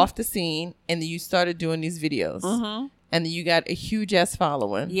 You were off the scene, and then you started doing these videos, and then you got a huge ass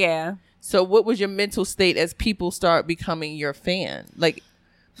following. Yeah. So, what was your mental state as people start becoming your fan? Like,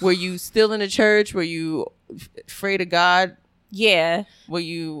 were you still in the church? Were you afraid of God? Yeah. Were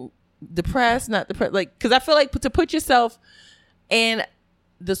you depressed? Not depressed? Like, because I feel like to put yourself in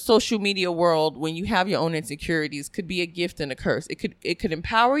the social media world, when you have your own insecurities, could be a gift and a curse. It could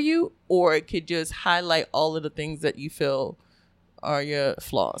empower you, or it could just highlight all of the things that you feel are your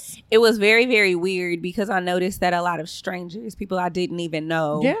flaws. It was very, very weird because I noticed that a lot of strangers, people I didn't even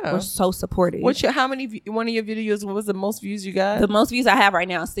know, were so supportive. One of your videos, what was the most views you got? The most views I have right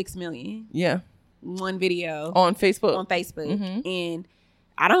now is 6 million. Yeah. One video. On Facebook? On Facebook. And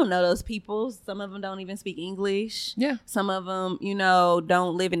I don't know those people. Some of them don't even speak English. Yeah. Some of them,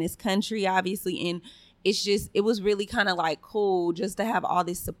 don't live in this country, obviously. And it was really kind of like cool just to have all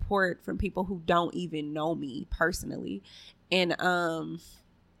this support from people who don't even know me personally. And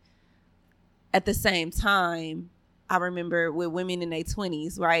at the same time, I remember with women in their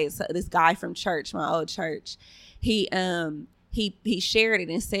 20s, right? So this guy from church, my old church, he shared it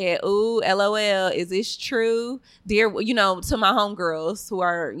and said, "Ooh, LOL, is this true? Dear," to my homegirls who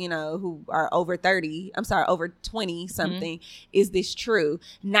are over 30, over 20 something, is this true?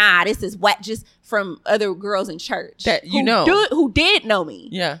 Nah, this is what, just from other girls in church that who did know me.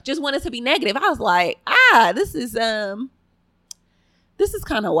 Yeah. Just wanted to be negative. I was like, this is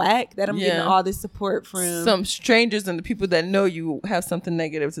kind of whack that I'm getting all this support from some strangers, and the people that know you have something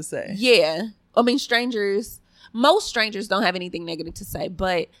negative to say. Yeah. I mean, most strangers don't have anything negative to say,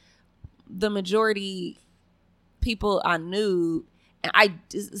 but the majority people I knew, and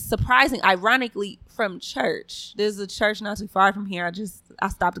ironically, from church. There's a church not too far from here. I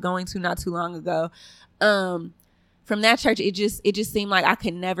stopped going to not too long ago. From that church, it just seemed like I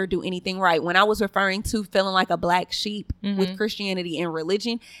could never do anything right. When I was referring to feeling like a black sheep with Christianity and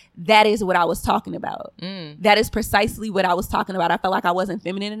religion, that is what I was talking about. That is precisely what I was talking about. I felt like I wasn't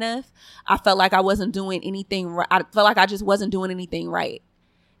feminine enough. I felt like I wasn't doing anything right. I felt like I just wasn't doing anything right.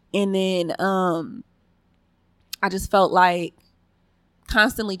 And then I just felt like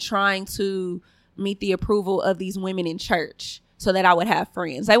constantly trying to meet the approval of these women in church so that I would have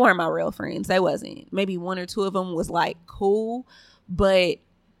friends. They weren't my real friends. They wasn't. Maybe one or two of them was like cool, but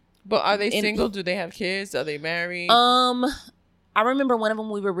are they single? Do they have kids? Are they married? I remember one of them,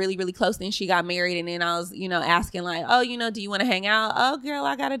 we were really, really close. Then she got married, and then I was, asking like, oh, do you want to hang out? Oh, girl,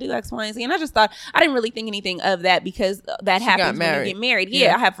 I got to do X, Y, and Z. And I just thought, I didn't really think anything of that because that happens when you get married.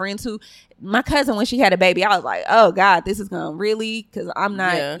 Yeah, I have friends who, my cousin, when she had a baby, I was like, oh God, this is going to really, because I'm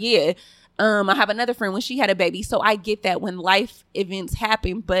not, I have another friend when she had a baby. So I get that when life events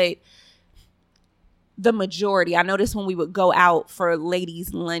happen, but the majority, I noticed when we would go out for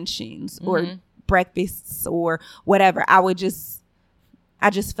ladies' luncheons or breakfasts or whatever, I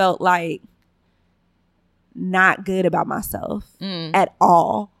just felt like not good about myself at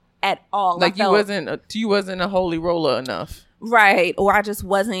all. Like you wasn't a holy roller enough. Right. Or I just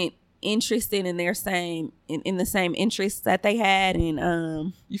wasn't interested in their same in the same interests that they had,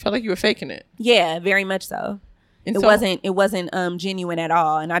 and you felt like you were faking it. Yeah, very much so. And it wasn't genuine at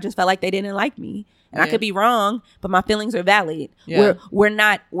all, and I just felt like they didn't like me. And I could be wrong, but my feelings are valid. Yeah. We're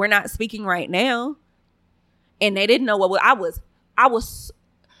not speaking right now, and they didn't know what I was.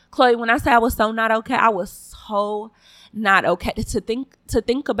 Chloe, when I say I was so not okay, I was so not okay. To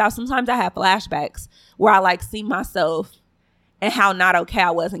think about, sometimes I have flashbacks where I like see myself and how not okay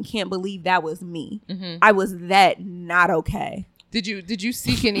I was, and can't believe that was me. Mm-hmm. I was that not okay. Did you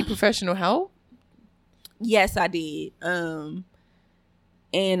seek any professional help? Yes, I did.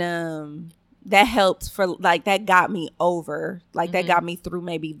 That helped for like, that got me over, like mm-hmm. that got me through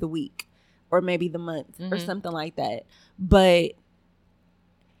maybe the week or maybe the month mm-hmm. or something like that. But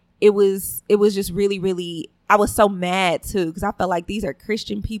it was just really, really, I was so mad too, because I felt like these are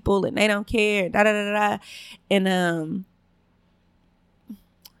Christian people and they don't care, da da da da. And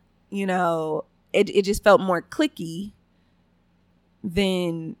you know, it just felt more cliquey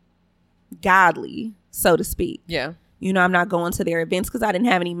than godly, so to speak. Yeah. You know, I'm not going to their events because I didn't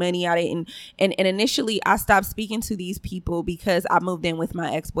have any money. I didn't. And initially I stopped speaking to these people because I moved in with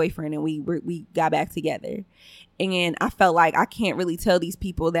my ex-boyfriend and we got back together. And I felt like I can't really tell these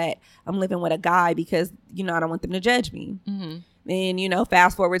people that I'm living with a guy because, you know, I don't want them to judge me. Mm-hmm. And, you know,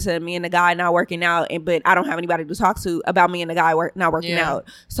 fast forward to me and the guy not working out, but I don't have anybody to talk to about me and the guy not working out.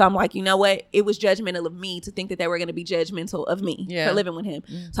 So I'm like, you know what? It was judgmental of me to think that they were going to be judgmental of me for living with him.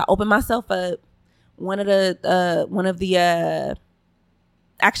 Mm-hmm. So I opened myself up.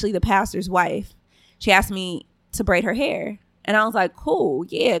 Actually the pastor's wife, she asked me to braid her hair. And I was like, cool.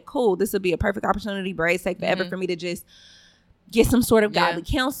 Yeah, cool. This would be a perfect opportunity. Braids take forever for me to just get some sort of godly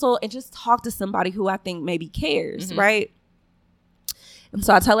counsel and just talk to somebody who I think maybe cares, right? And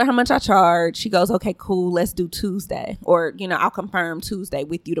so I tell her how much I charge. She goes, okay, cool. Let's do Tuesday. Or, you know, I'll confirm Tuesday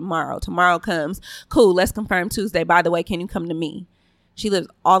with you tomorrow. Tomorrow comes. Cool. Let's confirm Tuesday. By the way, can you come to me? She lives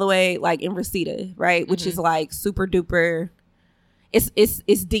all the way like in Reseda, right? Which is like super duper. It's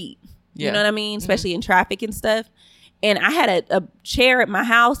deep. Yeah. You know what I mean? Especially in traffic and stuff. And I had a chair at my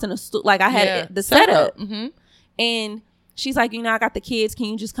house and I had the setup. Mm-hmm. And she's like, you know, I got the kids. Can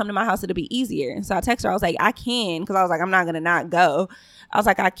you just come to my house? It'll be easier. And so I texted her. I was like, I can. Because I was like, I'm not going to not go. I was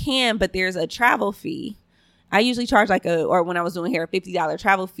like, I can, but there's a travel fee. I usually charge or when I was doing hair, a $50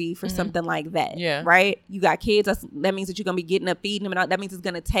 travel fee for something like that. Yeah. Right? You got kids. That means that you're going to be getting up, feeding them. And that means it's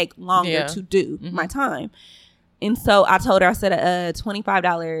going to take longer to do my time. And so I told her, I said a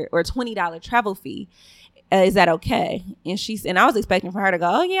 $25 or $20 travel fee. Is that okay? And I was expecting for her to go,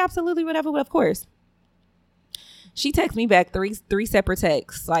 oh yeah, absolutely, whatever, of course. She texted me back three separate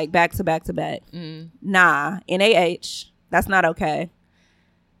texts, like back to back to back. Nah, NAH, that's not okay.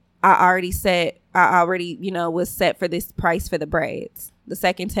 I already, you know, was set for this price for the braids. The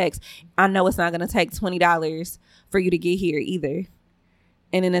second text, I know it's not going to take $20 for you to get here either.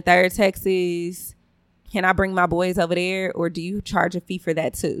 And then the third text is, can I bring my boys over there, or do you charge a fee for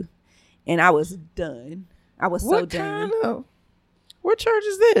that too? And I was done. I was so done. What church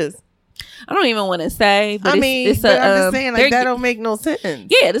is this? I don't even want to say, but I'm just saying, like, that don't make no sense.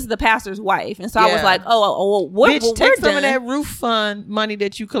 Yeah, this is the pastor's wife. And so I was like, bitch, take some of that roof fund money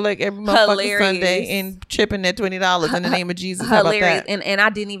that you collect every motherfucking Sunday and chipping that $20 in the name of Jesus. Hilarious. How about that? And I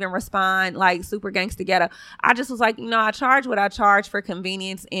didn't even respond like super gangsta ghetto. I just was like, you know, I charge what I charge for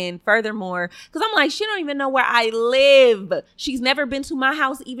convenience. And furthermore, because I'm like, she don't even know where I live. She's never been to my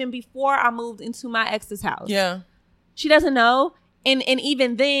house even before I moved into my ex's house. Yeah. She doesn't know. And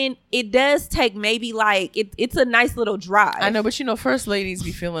even then, it does take maybe like it's a nice little drive. I know, but you know, first ladies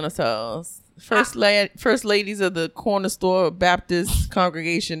be feeling themselves. First ladies of the corner store Baptist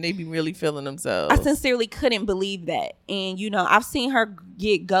congregation, they be really feeling themselves. I sincerely couldn't believe that. And you know, I've seen her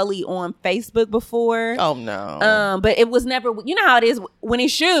get gully on Facebook before. Oh no. But it was never, you know how it is when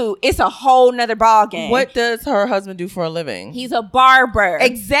it's you, it's a whole nother ball game. What does her husband do for a living? He's a barber.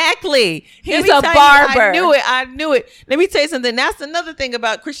 Exactly. He's a barber. I knew it. Let me tell you something. That's another thing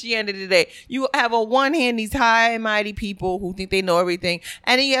about Christianity today. You have on one hand these high and mighty people who think they know everything,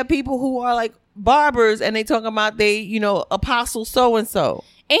 and then you have people who are like barbers and they talking about apostle so and so.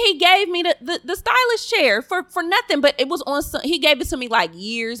 And he gave me the stylish chair for nothing, but it was on. He gave it to me like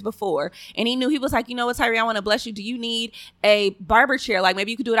years before, and he knew. He was like, you know what, Tyree, I want to bless you. Do you need a barber chair? Like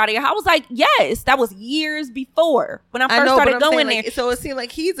maybe you could do it out of your house. I was like, yes. That was years before when I first started going there. So it seemed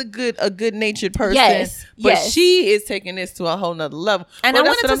like he's a good natured person. Yes, but she is taking this to a whole nother level. And that's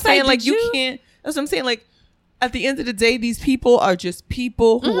what I'm saying. Like you can't. That's what I'm saying. Like at the end of the day, these people are just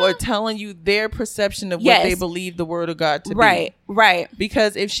people who are telling you their perception of what they believe the word of God to be. Right.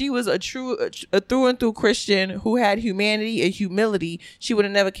 Because if she was a through and through Christian who had humanity and humility, she would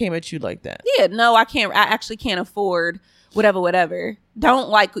have never came at you like that. Yeah, no, I can't. I actually can't afford whatever.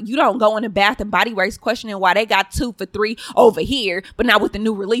 You don't go in the Bath and Body Works questioning why they got 2 for $3 over here, but not with the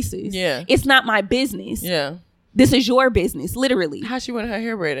new releases. Yeah. It's not my business. Yeah. This is your business, literally. How she wanted her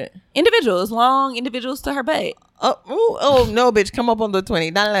hair braided? Long individuals to her butt. Oh no, bitch! Come up on the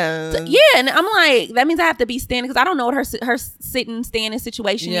 $20. Yeah, and I'm like, that means I have to be standing because I don't know what her sitting, standing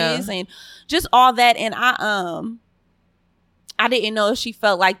situation is, and just all that. And I didn't know if she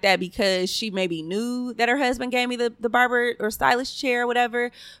felt like that because she maybe knew that her husband gave me the barber or stylist chair or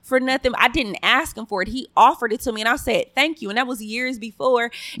whatever for nothing. I didn't ask him for it. He offered it to me and I said, thank you. And that was years before.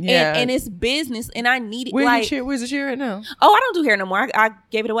 Yeah. And it's business and I need it. Where's the chair right now? Oh, I don't do hair no more. I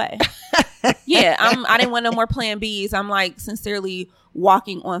gave it away. Yeah. I didn't want no more plan Bs. I'm like sincerely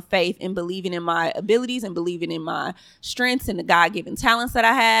walking on faith and believing in my abilities and believing in my strengths and the God-given talents that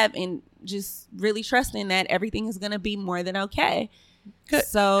I have and just really trusting that everything is going to be more than okay. Good.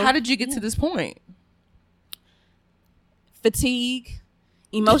 So how did you get to this point? Fatigue.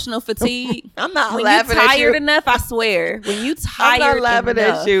 Emotional fatigue. I'm not when laughing you're at you. tired enough, I swear. When you tired I'm not laughing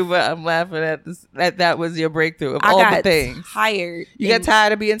enough, at you, but I'm laughing at this. That was your breakthrough of all the things. Tired. You got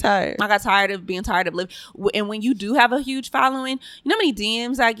tired of being tired. I got tired of being tired of living. And when you do have a huge following, you know how many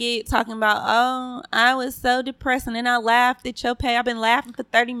DMs I get talking about, oh, I was so depressed and then I laughed at your pay. I've been laughing for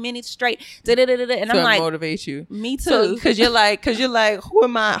 30 minutes straight. And I'm like, motivate you. Me too. Because you're like, who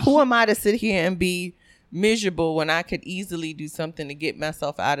am I to sit here and be miserable when I could easily do something to get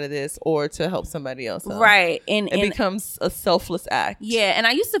myself out of this or to help somebody else out. Right. And it becomes a selfless act. Yeah. And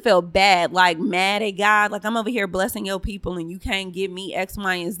I used to feel bad, like mad at God. Like I'm over here blessing your people and you can't give me X,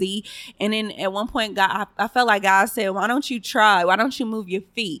 Y, and Z. And then at one point, God, I felt like God said, why don't you try? Why don't you move your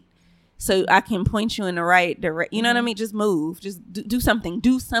feet? So I can point you in the right direction. You know what I mean? Just move. Just do something.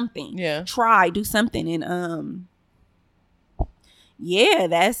 Do something. Yeah. Try. Do something. And yeah,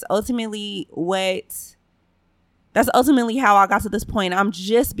 that's ultimately how I got to this point. I'm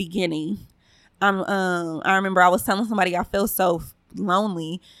just beginning. I remember I was telling somebody I feel so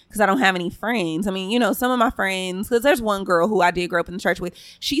lonely because I don't have any friends. I mean, you know, some of my friends, because there's one girl who I did grow up in the church with.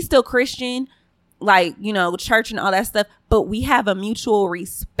 She's still Christian, like, you know, church and all that stuff. But we have a mutual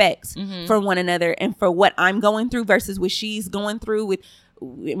respect for one another and for what I'm going through versus what she's going through with.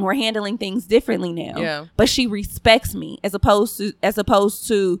 We're handling things differently now. Yeah. But she respects me as opposed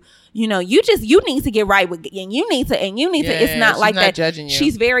to, you know, you need to get right with, and you need to. It's not like that. Judging you.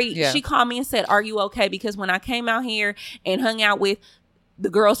 She's she called me and said, are you okay? Because when I came out here and hung out with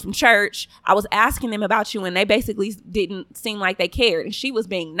the girls from church, I was asking them about you and they basically didn't seem like they cared. And she was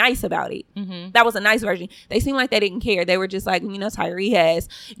being nice about it. That was a nice version. They seemed like they didn't care. They were just like, you know, Tyree has,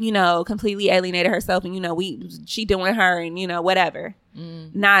 you know, completely alienated herself and, you know, she doing her and, you know, whatever.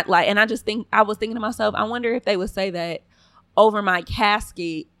 Not like, and I was thinking to myself, I wonder if they would say that over my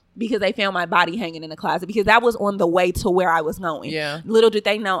casket because they found my body hanging in the closet because that was on the way to where I was going. Yeah. Little did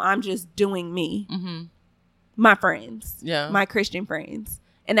they know I'm just doing me. My friends, my Christian friends.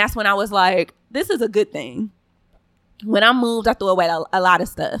 And that's when I was like, this is a good thing. When I moved, I threw away a lot of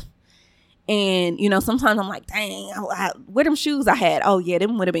stuff. And, you know, sometimes I'm like, dang, where them shoes I had? Oh, yeah,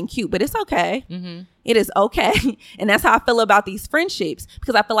 them would have been cute, but it's okay. It is okay. And that's how I feel about these friendships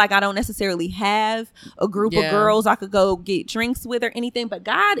because I feel like I don't necessarily have a group of girls I could go get drinks with or anything, but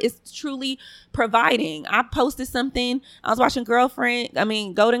God is truly providing. I posted something. I was watching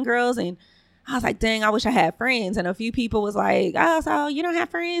Golden Girls, and I was like, dang, I wish I had friends. And a few people was like, oh, so you don't have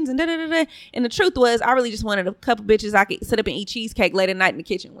friends? And da-da-da-da. And the truth was, I really just wanted a couple bitches I could sit up and eat cheesecake late at night in the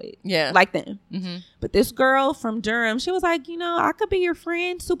kitchen with. Yeah. Like them. But this girl from Durham, she was like, you know, I could be your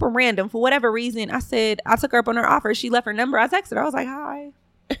friend. Super random. For whatever reason, I took her up on her offer. She left her number. I texted her. I was like, hi.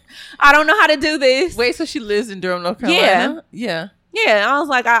 I don't know how to do this. Wait, so she lives in Durham, North Carolina? Yeah. Yeah, I was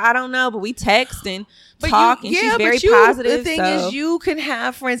like, I don't know, but we text and talk, and she's very positive. The thing is, you can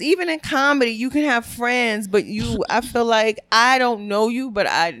have friends. Even in comedy, you can have friends, but I feel like I don't know you, but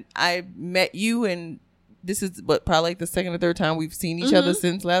I met you, and this is probably like the second or third time we've seen each other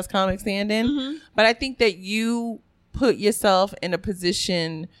since last Comic Stand-In. But I think that you put yourself in a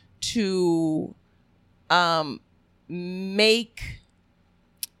position to make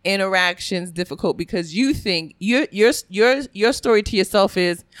interactions difficult because you think your story to yourself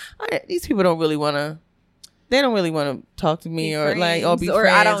is these people don't really want to talk to me or friends, or be friends, or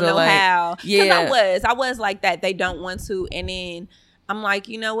I don't know how. Yeah, I was like that. They don't want to, and then I'm like,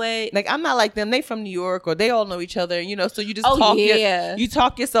 you know what? Like I'm not like them. They from New York or they all know each other. You know, so you just you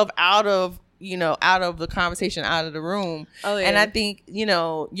talk yourself out of out of the conversation, out of the room. Oh, yeah. And I think,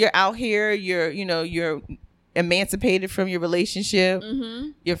 you're out here, you're emancipated from your relationship. Mm-hmm.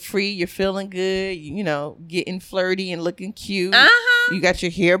 You're free, you're feeling good, getting flirty and looking cute. Uh-huh. You got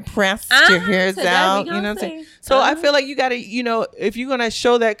your hair pressed, your hair's So that out, we you know gonna what I'm saying? say. So I feel like you got to, if you're going to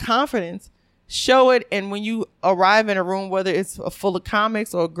show that confidence, show it. And when you arrive in a room, whether it's full of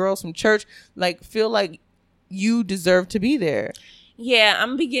comics or girls from church, like, feel like you deserve to be there. Yeah,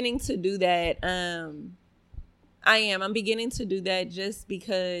 I'm beginning to do that. I'm beginning to do that just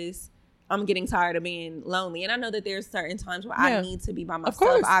because I'm getting tired of being lonely. And I know that there's certain times where I need to be by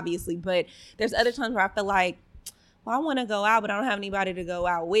myself, obviously. But there's other times where I feel like, well, I want to go out, but I don't have anybody to go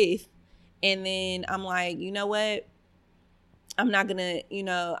out with. And then I'm like, you know what? I'm not going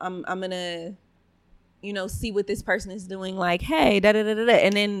to, I'm going to, see what this person is doing. Like, hey, da-da-da-da-da.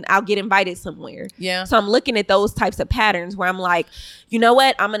 And then I'll get invited somewhere. Yeah. So I'm looking at those types of patterns where I'm like, you know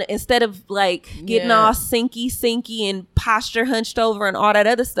what? I'm going to, instead of like getting all sinky and posture hunched over and all that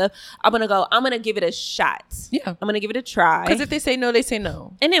other stuff, I'm going to give it a shot. Yeah. I'm going to give it a try. Because if they say no, they say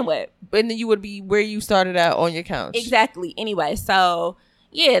no. And then what? And then you would be where you started out, on your couch. Exactly. Anyway, so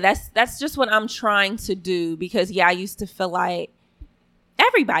yeah, that's just what I'm trying to do, because I used to feel like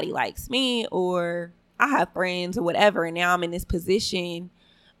everybody likes me, or I have friends or whatever, and now I'm in this position.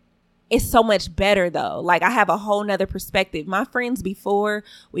 It's so much better though. Like, I have a whole nother perspective. My friends before,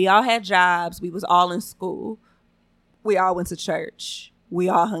 we all had jobs. We was all in school. We all went to church. We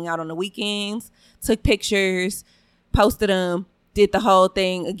all hung out on the weekends, took pictures, posted them, did the whole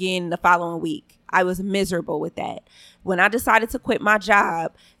thing again the following week. I was miserable with that. When I decided to quit my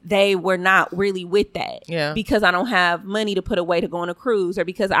job, they were not really with that. Yeah. Because I don't have money to put away to go on a cruise, or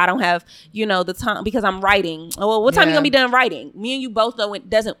because I don't have, the time, because I'm writing. Oh, well, what time you gonna be done writing? Me and you both know it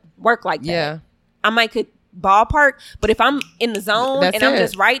doesn't work like that. Yeah. I might could ballpark, but if I'm in the zone and I'm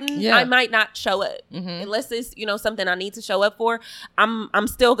just writing, I might not show up. Mm-hmm. Unless it's, something I need to show up for. I'm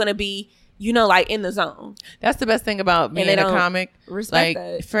still gonna be, like in the zone. That's the best thing about being a comic. Respect like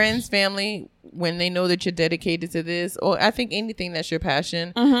that. Friends, family, when they know that you're dedicated to this, or I think anything that's your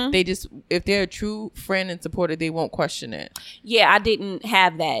passion, they just, if they're a true friend and supporter, they won't question it. Yeah, I didn't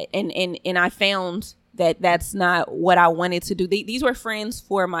have that, and I found that that's not what I wanted to do. These were friends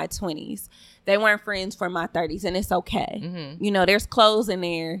for my 20s. They weren't friends for my 30s, and it's okay. Mm-hmm. There's clothes in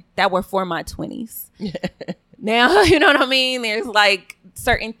there that were for my 20s. Now, you know what I mean? There's like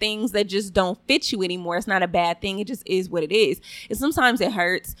certain things that just don't fit you anymore. It's not a bad thing. It just is what it is. And sometimes it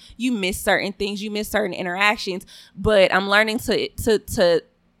hurts. You miss certain things. You miss certain interactions. But I'm learning to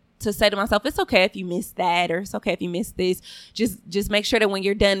say to myself, it's okay if you miss that, or it's okay if you miss this. Just make sure that when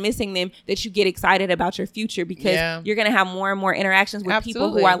you're done missing them, that you get excited about your future, because you're going to have more and more interactions with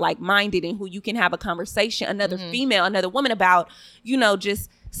people who are like-minded, and who you can have a conversation, another female, another woman about, just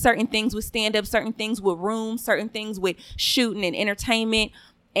certain things with stand-up, certain things with rooms, certain things with shooting and entertainment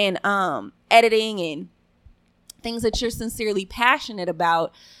and editing, and things that you're sincerely passionate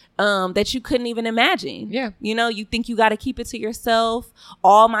about. That you couldn't even imagine. Yeah. You think you got to keep it to yourself.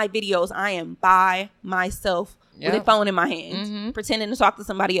 All my videos, I am by myself with a phone in my hand, pretending to talk to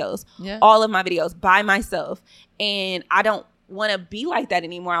somebody else. Yeah. All of my videos by myself. And I don't want to be like that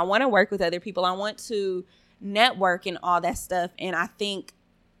anymore. I want to work with other people. I want to network and all that stuff. And I think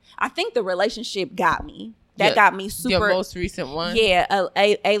the relationship got me. That got me super. Your most recent one? Yeah,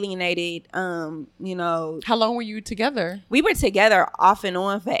 alienated. How long were you together? We were together off and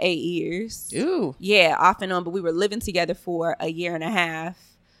on for 8 years. Ooh. Yeah, off and on, but we were living together for a year and a half.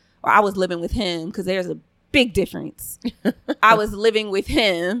 Or I was living with him, because there's a big difference. I was living with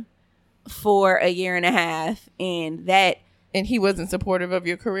him for a year and a half, and he wasn't supportive of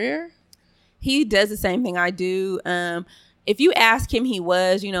your career? He does the same thing I do. If you ask him, he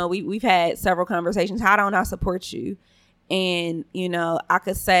was, we've had several conversations. How don't I support you? And, I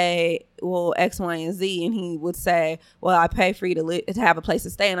could say, well, X, Y, and Z. And he would say, well, I pay for you to have a place to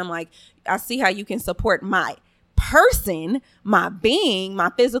stay. And I'm like, I see how you can support my person, my being,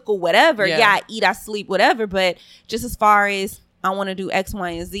 my physical, whatever. Yeah, I eat, I sleep, whatever. But just as far as I want to do X, Y,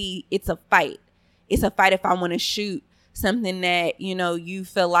 and Z, it's a fight. It's a fight if I want to shoot something that, you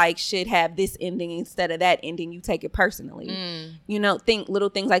feel like should have this ending instead of that ending. You take it personally. Think little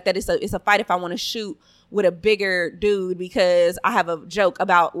things like that. It's a fight if I want to shoot with a bigger dude because I have a joke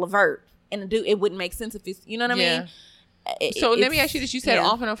about Levert, and the dude, it wouldn't make sense if it's, you know what I mean? So let me ask you this. You said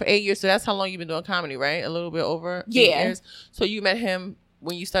off and on for 8 years. So that's how long you've been doing comedy, right? A little bit over 8 years. So you met him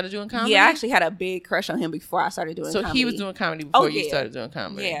when you started doing comedy? Yeah, I actually had a big crush on him before I started doing comedy. So he was doing comedy before you started doing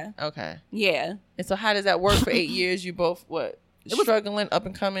comedy? Yeah. Okay. Yeah. And so how does that work for 8 years? You both, struggling, up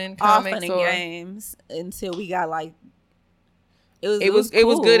and coming all comics? All fun and games until we got like It was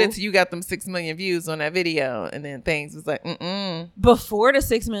good until you got them 6 million views on that video, and then things was like, Before the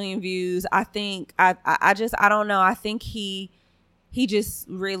 6 million views, I think I don't know. I think he just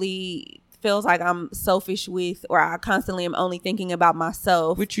really feels like I'm selfish or I constantly am only thinking about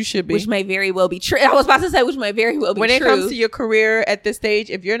myself. Which you should be. Which may very well be true. I was about to say, which may very well be true. When it comes to your career at this stage,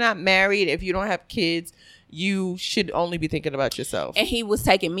 if you're not married, if you don't have kids, you should only be thinking about yourself. And he was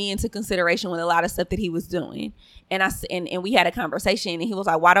taking me into consideration with a lot of stuff that he was doing. And we had a conversation, and he was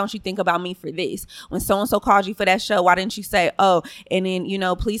like, why don't you think about me for this? When so-and-so called you for that show, why didn't you say, oh, and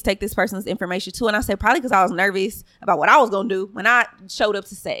then, please take this person's information too? And I said, probably because I was nervous about what I was going to do when I showed up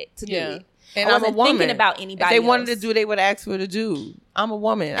to do it. And I wasn't I'm a woman. thinking about anybody If they else. wanted to do, they would ask for to do. I'm a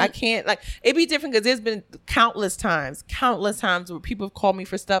woman. I can't, it'd be different because there's been countless times where people have called me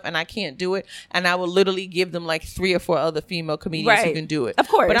for stuff and I can't do it. And I will literally give them 3 or 4 other female comedians who can do it. Of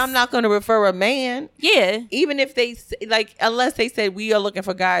course. But I'm not going to refer a man. Yeah. Even if they, unless they said we are looking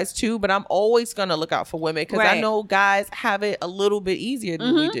for guys too. But I'm always going to look out for women because I know guys have it a little bit easier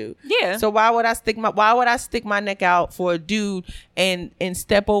than we do. Yeah. So why would I stick my neck out for a dude and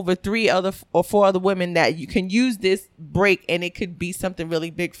step over 3 other or 4 other women that you can use this break and it could be something really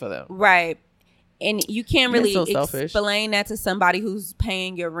big for them. Right. And you can't really selfish. Explain that to somebody who's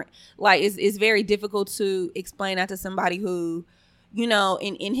paying your rent. It's very difficult to explain that to somebody who,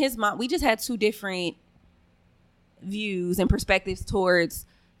 in his mind, we just had 2 different views and perspectives towards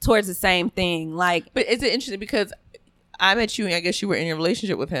the same thing. But is it interesting because I met you and I guess you were in a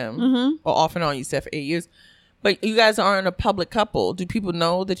relationship with him or off and on, you said for 8 years, but you guys aren't a public couple. Do people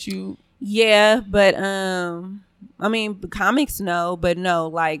know that you? Yeah, but comics know, but no,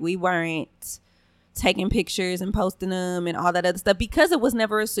 we weren't taking pictures and posting them and all that other stuff because it was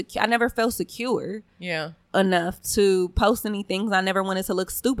never I never felt secure enough to post anything. I never wanted to look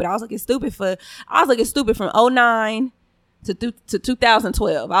stupid. I was looking stupid from 2009 to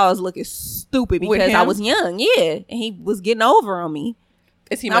 2012. I was looking stupid because I was young. Yeah. And he was getting over on me.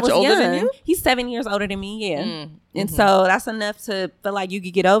 Is he much older than you? He's 7 years older than me. Yeah. And so that's enough to feel like you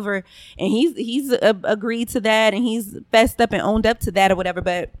could get over. And he's agreed to that, and he's fessed up and owned up to that or whatever.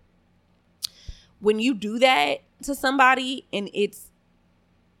 But when you do that to somebody, it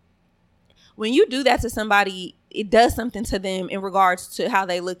does something to them in regards to how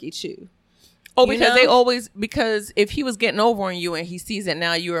they look at you. Oh, because if he was getting over on you and he sees that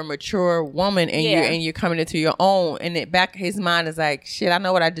now you're a mature woman and you're coming into your own, and the back of his mind is like, shit, I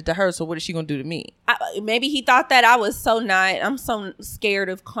know what I did to her, so what is she gonna do to me? Maybe he thought that I'm so scared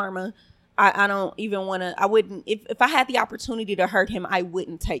of karma. I don't even want to. I wouldn't. If I had the opportunity to hurt him, I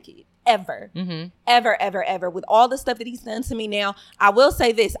wouldn't take it. Ever. Ever. With all the stuff that he's done to me now, I will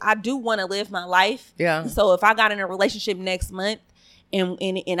say this. I do want to live my life. Yeah. So if I got in a relationship next month,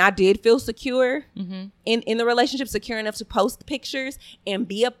 and I did feel secure in the relationship, secure enough to post pictures and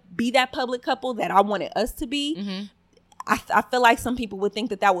be that public couple that I wanted us to be. I feel like some people would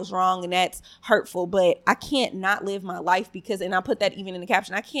think that was wrong and that's hurtful, but I can't not live my life because, and I put that even in the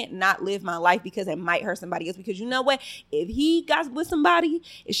caption, I can't not live my life because it might hurt somebody else. Because you know what? If he got with somebody,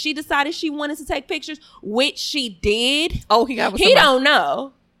 if she decided she wanted to take pictures, which she did. Oh, he got with somebody. He don't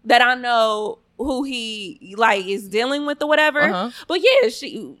know that I know who he is dealing with or whatever. But yeah,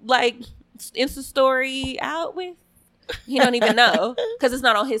 she Insta story out with. He don't even know because it's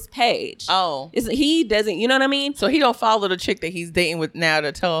not on his page. He doesn't. You know what I mean? So he don't follow the chick that he's dating with now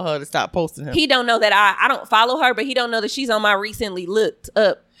to tell her to stop posting him. He don't know that I don't follow her, but he don't know that she's on my recently looked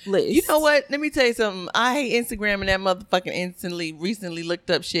up list. You know what? Let me tell you something. I hate Instagram and that motherfucking recently looked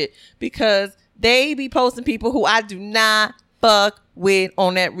up shit because they be posting people who I do not fuck with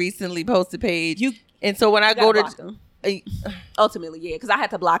on that recently posted page. And so when I go to ultimately, yeah, because I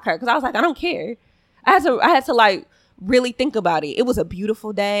had to block her because I was like, I don't care. I had to really think about it. It was a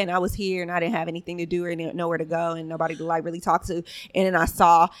beautiful day and I was here and I didn't have anything to do or nowhere to go and nobody to really talk to. And then I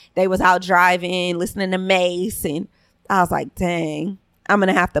saw they was out driving, listening to Mace, and I was like, dang, I'm going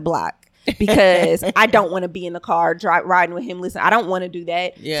to have to block because I don't want to be in the car riding with him. Listen, I don't want to do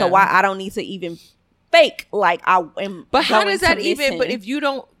that. Yeah. So why I don't need to even fake like I am. But how does that even, but if you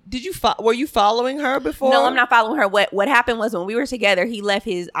don't, were you following her before? No, I'm not following her. What happened was when we were together, he left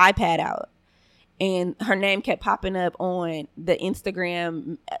his iPad out. And her name kept popping up on the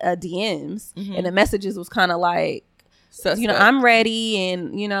Instagram DMs. And the messages was kind of like, I'm ready.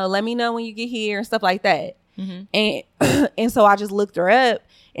 And, let me know when you get here and stuff like that. And so I just looked her up.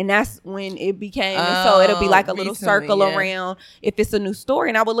 And that's when it became. And so it'll be like a little circle around if it's a new story.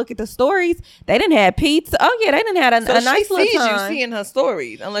 And I would look at the stories. They didn't have pizza. Oh, yeah. They didn't have a nice little time. You seeing her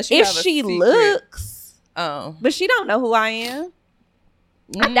stories. Unless you have a she secret. looks. But she don't know who I am.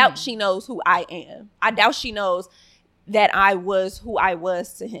 I doubt she knows who I am. I doubt she knows that I was who I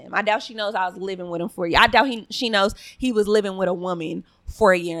was to him. I doubt she knows I was living with him for a year. I doubt she knows he was living with a woman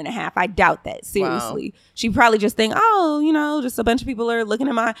for a year and a half. I doubt that. Seriously. Wow. She probably just think, just a bunch of people are looking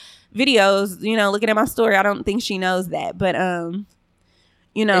at my videos, looking at my story. I don't think she knows that. But, is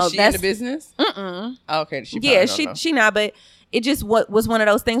she in the business? Mm-mm. Oh, okay. She not, but it just was one of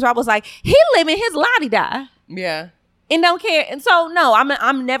those things where I was like, he living his la-di-da. Yeah. And don't care. And so, no,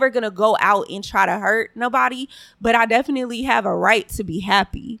 I'm never going to go out and try to hurt nobody. But I definitely have a right to be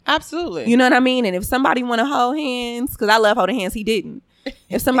happy. Absolutely. You know what I mean? And if somebody want to hold hands, because I love holding hands, he didn't.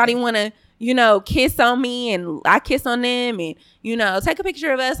 If somebody want to, kiss on me and I kiss on them and, take a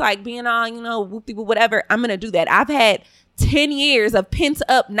picture of us like being all, whoop-de-whoop, whatever, I'm going to do that. I've had 10 years of pent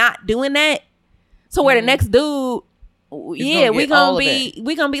up not doing that. So where the next dude, we're going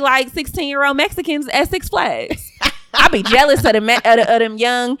to be like 16-year-old Mexicans at Six Flags. I be jealous of them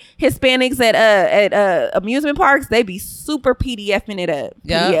young Hispanics at amusement parks. They be super PDFing it up.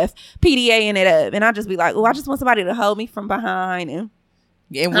 PDAing it up. And I just be like, I just want somebody to hold me from behind. And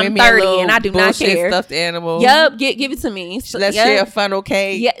I'm 30 and I do not care. Stuffed animal. Yup, give it to me. Let's share a funnel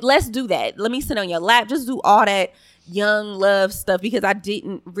cake. Yeah, let's do that. Let me sit on your lap. Just do all that young love stuff because I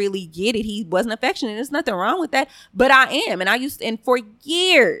didn't really get it. He wasn't affectionate. There's nothing wrong with that. But I am. And for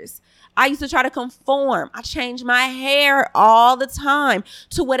years, I used to try to conform. I changed my hair all the time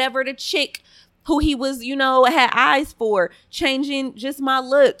to whatever the chick who he was, had eyes for, changing just my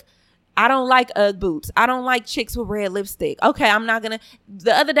look. I don't like Ugg boots. I don't like chicks with red lipstick. Okay, I'm not going to.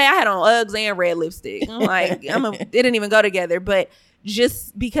 The other day I had on Uggs and red lipstick. I'm like, it didn't even go together. But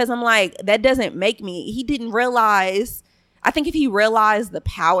just because I'm like, that doesn't make me. He didn't realize. I think if he realized the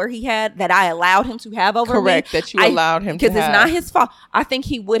power he had that I allowed him to have over me. Correct, that you allowed him to have. Because it's not his fault. I think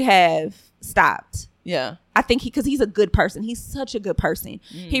he would have stopped. Yeah. I think because he's a good person. He's such a good person.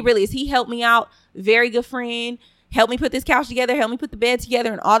 He really is. He helped me out. Very good friend. Helped me put this couch together. Helped me put the bed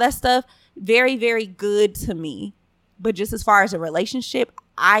together and all that stuff. Very, very good to me. But just as far as a relationship,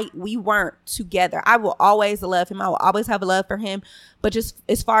 we weren't together. I will always love him. I will always have a love for him. But just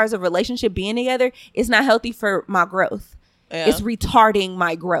as far as a relationship being together, it's not healthy for my growth. Yeah. It's retarding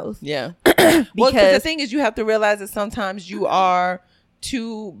my growth. Yeah. Because the thing is, you have to realize that sometimes you are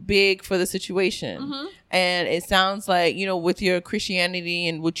too big for the situation. Mm-hmm. And it sounds like, with your Christianity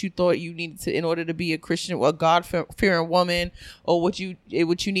and what you thought you needed to in order to be a Christian or God-fearing woman, or what you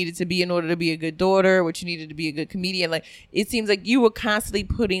needed to be in order to be a good daughter, what you needed to be a good comedian. Like, it seems like you were constantly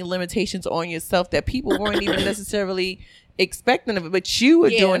putting limitations on yourself that people weren't even necessarily expecting of it, but you were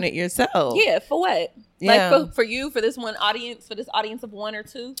doing it yourself. Yeah, for what? Yeah. Like for you, for this audience of one or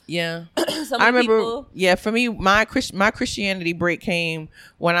two. Yeah. I remember. People. Yeah, for me, my Christianity break came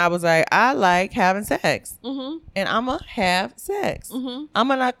when I was like, I like having sex, and I'ma have sex. I'm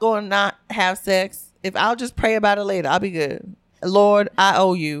not going to not have sex. If I'll just pray about it later, I'll be good. Lord, I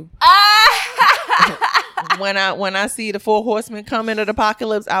owe you. When I see the 4 horsemen come into the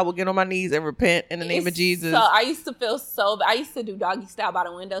apocalypse, I will get on my knees and repent in the name of Jesus. So I used to feel so bad. I used to do doggy style by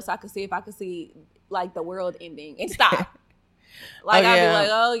the window so I could see if I could see like the world ending and stop. Like I'd be like,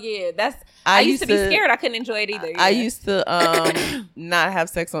 oh yeah, that's. I used to be scared. I couldn't enjoy it either. I used to not have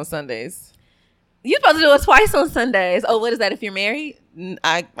sex on Sundays. You're supposed to do it twice on Sundays. Oh, what is that? If you're married?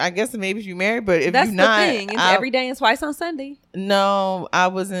 I guess maybe if you're married, but if that's you're not, the thing. It's every day and twice on Sunday. No, I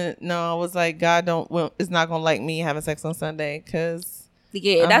wasn't. No, I was like, God is not gonna like me having sex on Sunday because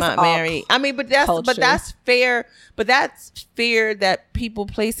I'm not married. I mean, but that's fair. But that's fear that people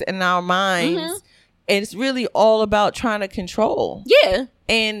place in our minds, and it's really all about trying to control. Yeah.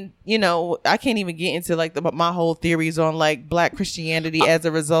 And, I can't even get into like my whole theories on like Black Christianity as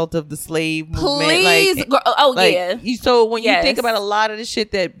a result of the slave movement. Please. Yeah. So when you think about a lot of the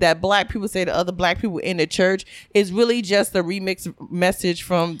shit that Black people say to other Black people in the church, is really just a remixed message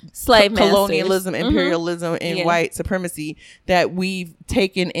from slave colonialism, imperialism, and white supremacy that we've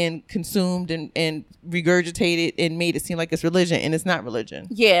taken and consumed and regurgitated and made it seem like it's religion, and it's not religion.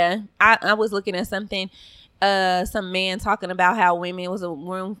 Yeah. I was looking at something. Some man talking about how women was a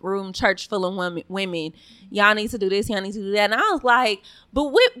room church full of women. Y'all need to do this, y'all need to do that. And I was like, but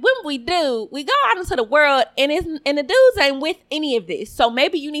when we do, we go out into the world and the dudes ain't with any of this. So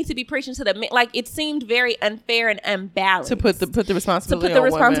maybe you need to be preaching to the men. Like, it seemed very unfair and unbalanced to put the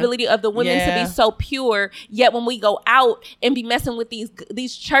responsibility of the women to be so pure. Yet when we go out and be messing with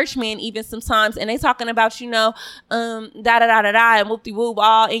these churchmen even sometimes, and they talking about da da da da da and whoop de whoop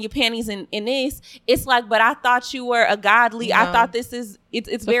all in your panties and this, it's like, but I thought you were a godly. No. I thought this is.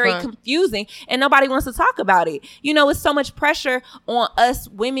 It's very confusing, and nobody wants to talk about it. It's so much pressure on us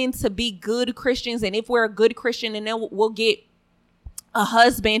women to be good Christians, and if we're a good Christian, and then we'll get a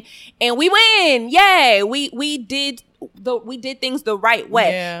husband, and we win. Yay! We did we did things the right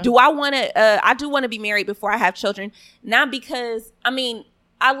way. Yeah. Do I want to? I do want to be married before I have children, not because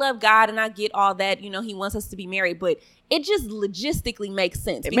I love God and I get all that. He wants us to be married, but it just logistically makes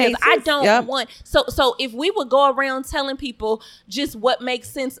sense because I don't want. So if we would go around telling people just what makes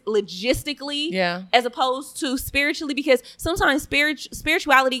sense logistically, as opposed to spiritually, because sometimes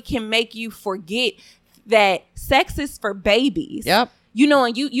spirituality can make you forget that sex is for babies. Yep.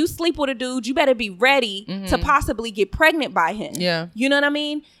 And you sleep with a dude, you better be ready to possibly get pregnant by him. Yeah. You know what I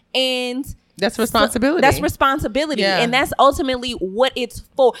mean? And that's responsibility. And that's ultimately what it's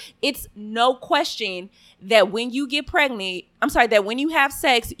for. It's no question that when you get pregnant, that when you have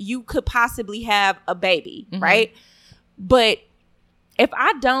sex, you could possibly have a baby, right? But if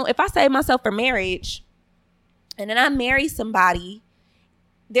I save myself for marriage and then I marry somebody,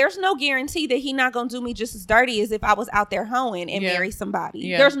 there's no guarantee that he's not going to do me just as dirty as if I was out there hoeing and marry somebody.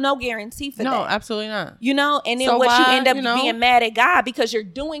 Yeah. There's no guarantee for that. No, absolutely not. And then you end up being mad at God because you're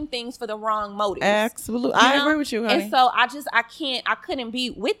doing things for the wrong motives. Absolutely. I agree with you, honey. And so I couldn't be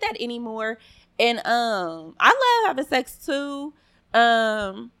with that anymore. And I love having sex too.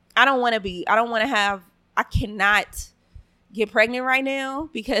 I cannot get pregnant right now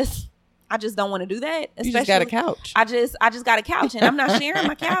because I just don't want to do that. You just got a couch. I just got a couch and I'm not sharing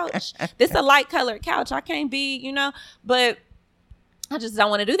my couch. This is a light colored couch. I can't be, but I just don't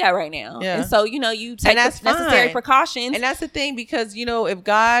want to do that right now. Yeah. And so, you take the necessary precautions. And that's the thing, because, if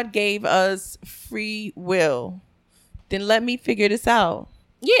God gave us free will, then let me figure this out.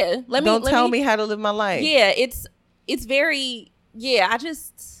 Yeah. Don't tell me how to live my life. Yeah. It's very, I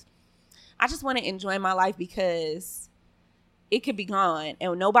just want to enjoy my life because it could be gone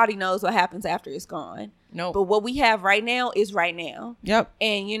and nobody knows what happens after it's gone. No. But what we have right now is right now. Yep.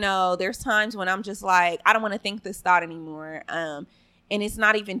 And, there's times when I'm just like, I don't want to think this thought anymore. And it's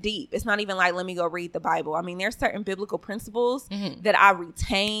not even deep. It's not even like, let me go read the Bible. There's certain biblical principles that I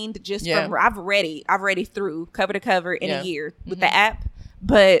retained just from, I've read it through cover to cover in a year with the app.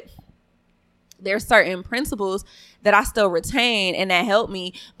 But there's certain principles that I still retain and that help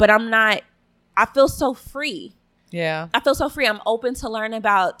me. But I feel so free. Yeah. I feel so free. I'm open to learn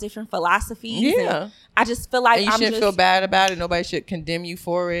about different philosophies. Yeah. I just feel like and you shouldn't feel bad about it. Nobody should condemn you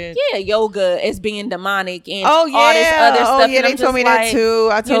for it. Yeah, yoga as being demonic and all this other stuff. Oh, yeah, they told me that too.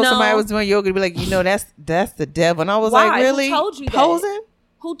 I told somebody I was doing yoga to be like, that's the devil. And I was like, really? Who told you that? Posing?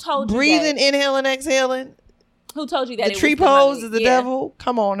 Who told you Breathing, that? inhaling, exhaling? Who told you that the tree pose is the devil?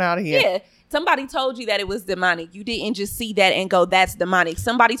 Come on out of here. Yeah. Somebody told you that it was demonic. You didn't just see that and go, that's demonic.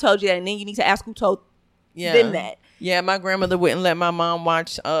 Somebody told you that, and then you need to ask who told them that. Yeah, my grandmother wouldn't let my mom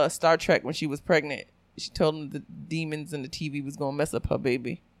watch Star Trek when she was pregnant. She told him the demons in the TV was going to mess up her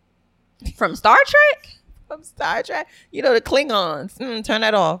baby. From Star Trek? From Star Trek. The Klingons. Turn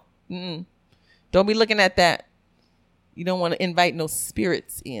that off. Don't be looking at that. You don't want to invite no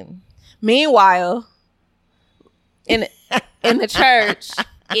spirits in. Meanwhile, in the church,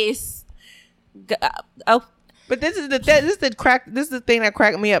 it's... But this is the thing that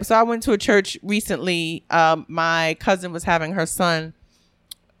cracked me up. So I went to a church recently. My cousin was having her son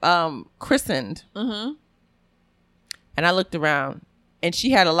christened, and I looked around, and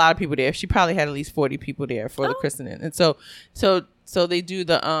she had a lot of people there. She probably had at least 40 people there for the christening. And so they do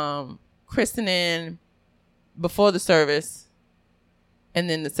the christening before the service, and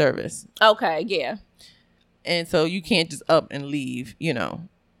then the service. Okay, yeah. And so you can't just up and leave, Yeah.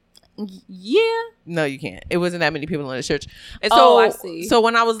 No, you can't. It wasn't that many people in the church. And so, I see. So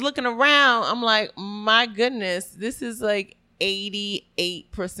when I was looking around, I'm like, my goodness, this is like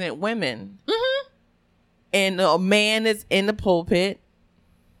 88% women. Mm-hmm. And a man is in the pulpit.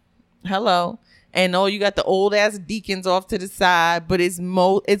 Hello. And you got the old ass deacons off to the side, but it's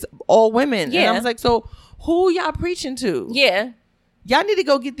all women. Yeah. And I was like, so who y'all preaching to? Yeah. Y'all need to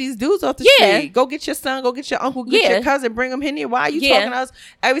go get these dudes off the street. Go get your son, go get your uncle, get your cousin, bring them in here. Why are you talking to us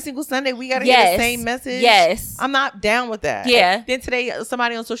every single Sunday? We got to hear the same message. Yes. I'm not down with that. Yeah. And then today,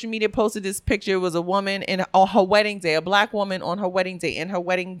 somebody on social media posted this picture. It was a woman on her wedding day, a black woman on her wedding day in her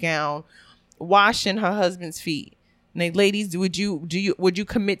wedding gown, washing her husband's feet. And they, ladies, would you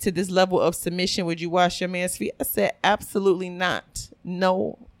commit to this level of submission? Would you wash your man's feet? I said, absolutely not.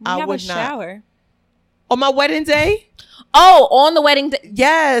 No, I would not. Shower. On my wedding day? Oh, on the wedding day?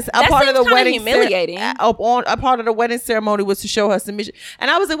 Yes. A part of the wedding humiliating. A part of the wedding ceremony was to show her submission. And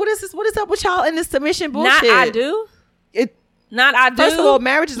I was like, what is this? What is up with y'all in this submission bullshit? Not I do. First of all,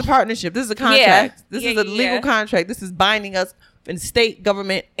 marriage is a partnership. This is a contract. This is a legal contract. This is binding us in state,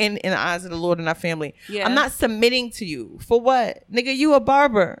 government, and in the eyes of the Lord and our family. Yeah. I'm not submitting to you. For what? Nigga, you a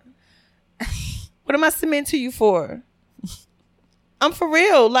barber. What am I submitting to you for? I'm for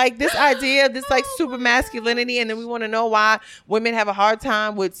real. Like this idea of this like super masculinity, and then we want to know why women have a hard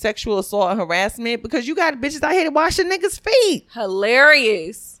time with sexual assault and harassment because you got bitches out here washing niggas' feet.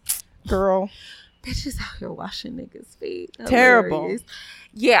 Hilarious. Girl. Bitches out here washing niggas' feet. Terrible. Hilarious.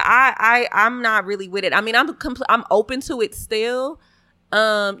 Yeah, I'm not really with it. I mean, I'm open to it still.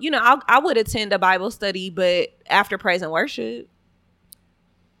 I would attend a Bible study, but after praise and worship.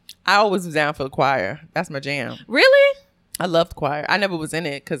 I always was down for the choir. That's my jam. Really? I loved choir. I never was in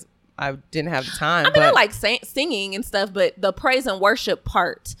it because I didn't have the time. I mean, I like singing and stuff, but the praise and worship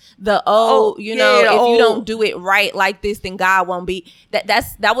part, if you don't do it right like this, then God won't be.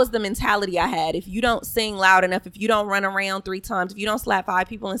 That was the mentality I had. If you don't sing loud enough, if you don't run around 3 times, if you don't slap 5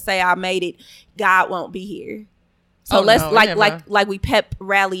 people and say I made it, God won't be here. So like we pep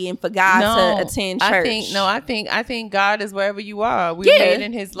rallying for God to attend church. I think God is wherever you are. We're made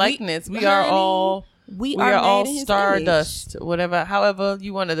in His likeness. We are all stardust, whatever. However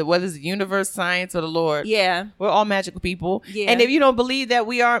you want to, whether it's the universe, science, or the Lord. Yeah, we're all magical people. Yeah. And if you don't believe that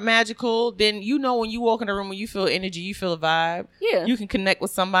we aren't magical, then when you walk in a room and you feel energy, you feel a vibe. Yeah, you can connect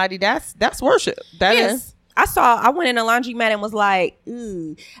with somebody. That's worship. That is. I went in a laundromat and was like,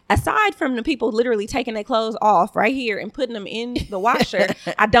 ooh, aside from the people literally taking their clothes off right here and putting them in the washer,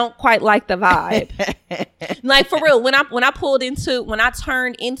 I don't quite like the vibe. Like for real, when I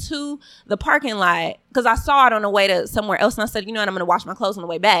turned into the parking lot, because I saw it on the way to somewhere else, and I said, I'm going to wash my clothes on the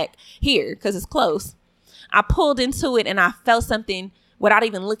way back here because it's close. I pulled into it and I felt something without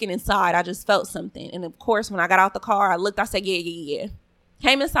even looking inside. I just felt something. And of course, when I got out the car, I looked, I said, yeah.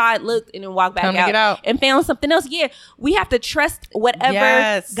 Came inside, looked, and then walked back out and found something else. Yeah, we have to trust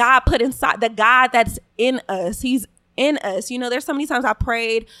whatever God put inside, the God that's in us. He's in us. There's so many times I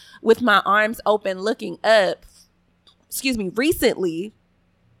prayed with my arms open, looking up. Recently,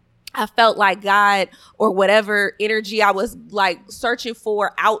 I felt like God or whatever energy I was like searching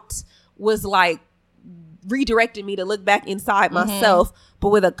for out was like redirecting me to look back inside myself, but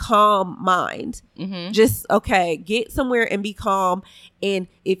with a calm mind. Just, okay, get somewhere and be calm. And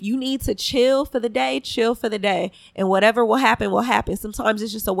if you need to chill for the day. And whatever will happen. Sometimes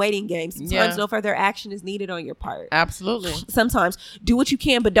it's just a waiting game. Sometimes no further action is needed on your part. Absolutely. Sometimes do what you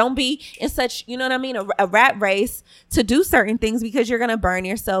can, but don't be in such, a rat race to do certain things because you're going to burn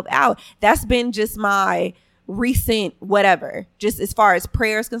yourself out. That's been just my recent whatever. Just as far as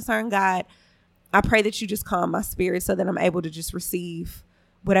prayer is concerned, God, I pray that you just calm my spirit so that I'm able to just receive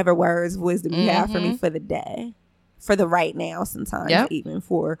whatever words, wisdom you have for me for the day, for the right now. Sometimes even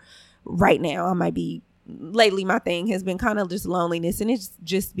for right now, I might be, lately my thing has been kind of just loneliness, and it's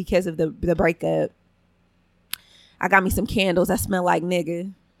just because of the breakup. I got me some candles that smell like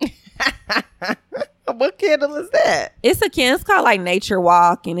nigga. What candle is that? It's a candle. It's called like Nature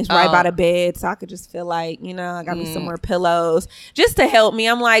Walk, and it's right by the bed, so I could just feel like, I got me some more pillows just to help me.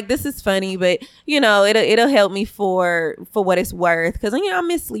 I'm like, this is funny, but it'll help me for what it's worth, because I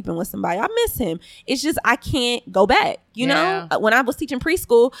miss sleeping with somebody. I miss him. It's just I can't go back. When I was teaching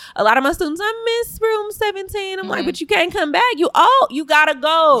preschool, a lot of my students, I miss room 17. I'm like, but you can't come back. You gotta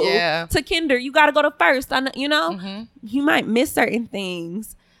go to kinder. You gotta go to first. You might miss certain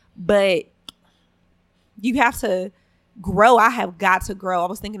things, but you have to grow. I have got to grow. I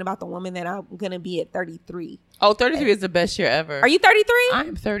was thinking about the woman that I'm going to be at 33. Oh, 33 is the best year ever. Are you 33? I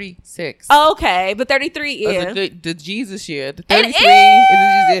am 36. Oh, okay. But 33 is the Jesus year. The 33 is the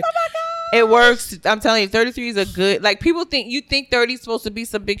Jesus. Oh my God. It works. I'm telling you, 33 is a good, like, people think 30 is supposed to be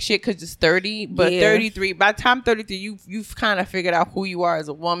some big shit because it's 30, but 33, by the time 33, you've kind of figured out who you are as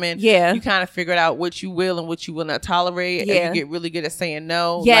a woman. Yeah. You kind of figured out what you will and what you will not tolerate. Yeah. And you get really good at saying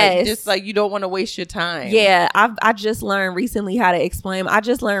no. Yes. Like, just like you don't want to waste your time. Yeah. I just learned recently how to explain. My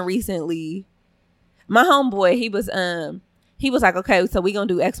homeboy, he was like, okay, so we gonna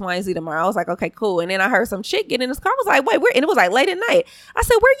do X, Y, and Z tomorrow. I was like, okay, cool. And then I heard some chick get in his car. I was like, wait, and it was like late at night. I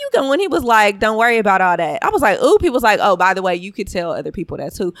said, where you going? He was like, don't worry about all that. I was like, oop. He was like, oh, by the way, you could tell other people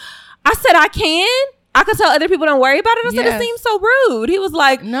that too. I said, I could tell other people don't worry about it. I said, it seems so rude. He was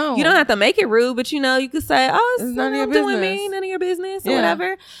like, no, you don't have to make it rude, but you could say, oh, it's none of your business. None of your business or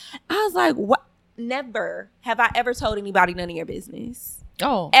whatever. I was like, what? Never have I ever told anybody none of your business.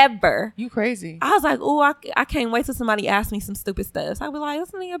 Oh, ever. You crazy. I was like, oh, I can't wait till somebody asks me some stupid stuff. So I was like,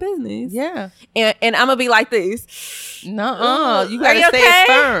 that's none of your business. Yeah. And I'm going to be like this. Nuh-uh. You got to say it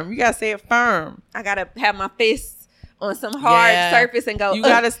firm. You got to say it firm. I got to have my fists on some hard surface and go, you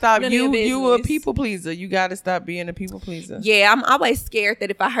got to stop. You a people pleaser. You got to stop being a people pleaser. Yeah. I'm always scared that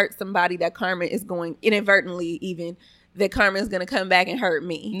if I hurt somebody, that karma is going, inadvertently even, that karma is going to come back and hurt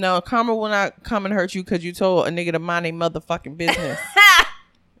me. No, karma will not come and hurt you because you told a nigga to mind their motherfucking business.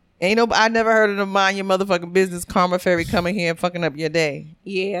 I never heard of the mind your motherfucking business karma fairy coming here and fucking up your day.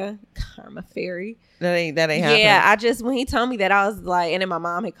 Yeah, karma fairy. That ain't happening. Yeah, when he told me that, I was like, and then my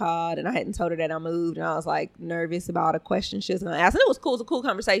mom had called and I hadn't told her that I moved, and I was like nervous about a question she was gonna ask. And it was cool, it was a cool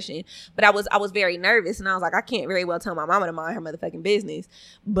conversation, but I was very nervous, and I was like, I can't very well tell my mama to mind her motherfucking business,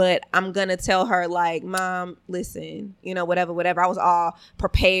 but I'm gonna tell her, like, Mom, listen, whatever. I was all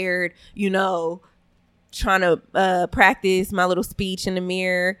prepared, trying to practice my little speech in the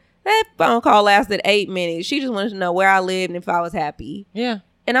mirror. That phone call lasted 8 minutes. She just wanted to know where I lived and if I was happy. Yeah.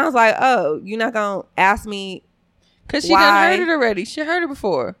 And I was like, oh, you're not going to ask me? Because she done heard it already. She heard it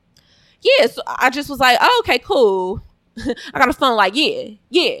before. Yeah. So I just was like, oh, okay, cool. I got a phone like, yeah.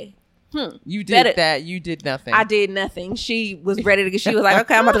 You did that. You did nothing. I did nothing. She was ready to get, she was like,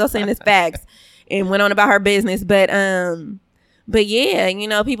 okay, I'm about to go send this fax, and went on about her business. But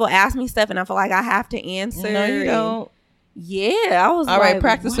yeah, people ask me stuff and I feel like I have to answer. No, you don't. Yeah, I was all right,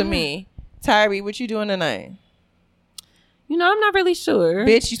 practice with me. Tyree, what you doing tonight? I'm not really sure.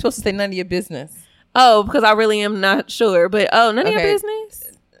 Bitch, you supposed to say none of your business. Oh, because I really am not sure. But none of your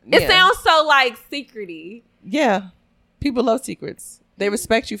business? Yeah. It sounds so like secrety. Yeah. People love secrets. They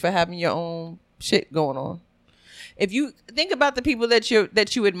respect you for having your own shit going on. If you think about the people that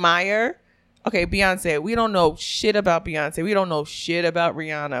you admire, okay, Beyonce, we don't know shit about Beyonce. We don't know shit about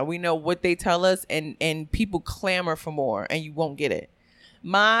Rihanna. We know what they tell us, and people clamor for more, and you won't get it.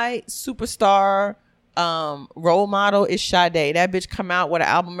 My superstar role model is Sade. That bitch come out with an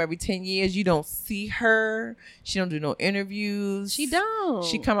album every 10 years. You don't see her. She don't do no interviews. She don't.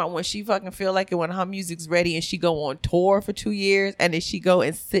 She come out when she fucking feel like it, when her music's ready, and she go on tour for 2 years, and then she go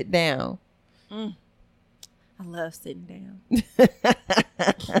and sit down. I love sitting down.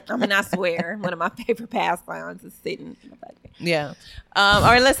 I mean, I swear, one of my favorite pastimes is sitting. Yeah. All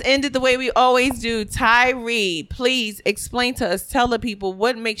right, let's end it the way we always do. Tyree, please explain to us, tell the people,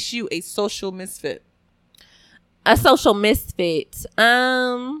 what makes you a social misfit? A social misfit.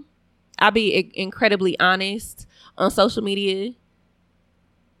 I'll be incredibly honest on social media.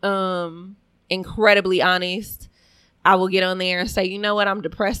 Incredibly honest. I will get on there and say, you know what, I'm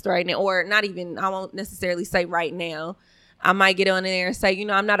depressed right now. Or not even, I won't necessarily say right now. I might get on there and say,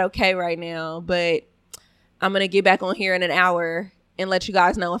 I'm not okay right now, but I'm going to get back on here in an hour and let you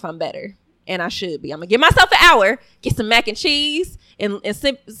guys know if I'm better. And I should be. I'm going to give myself an hour, get some mac and cheese, and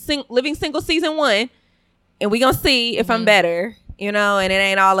Living Single season 1. And we going to see if I'm better, and it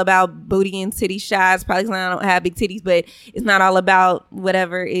ain't all about booty and titty shots. Probably because I don't have big titties, but it's not all about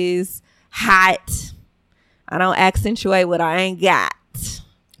whatever is hot. I don't accentuate what I ain't got.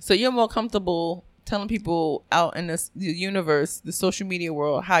 So you're more comfortable telling people out in the universe, the social media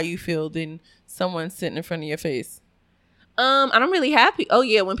world, how you feel than someone sitting in front of your face? I don't really have people. Oh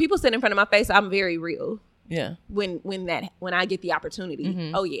yeah, when people sit in front of my face, I'm very real. Yeah. When I get the opportunity.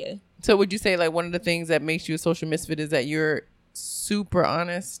 Mm-hmm. Oh yeah. So would you say like one of the things that makes you a social misfit is that you're super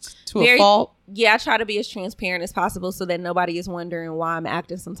honest to a fault? Yeah, I try to be as transparent as possible so that nobody is wondering why I'm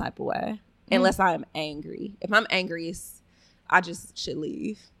acting some type of way. Unless I'm angry. If I'm angry, I just should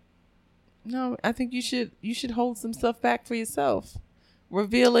leave. No, I think you should hold some stuff back for yourself.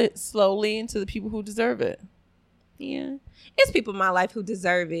 Reveal it slowly and to the people who deserve it. Yeah. It's people in my life who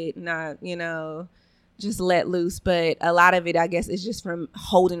deserve it, not, just let loose. But a lot of it, I guess, is just from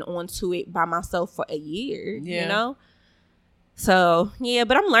holding on to it by myself for a year, So, yeah,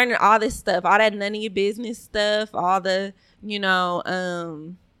 but I'm learning all this stuff, all that none of your business stuff, all the,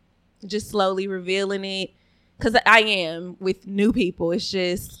 just slowly revealing it, because I am with new people. It's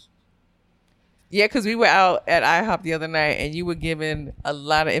just because we were out at IHOP the other night and you were giving a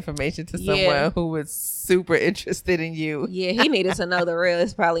lot of information to someone who was super interested in you. Yeah, he needed to know the real.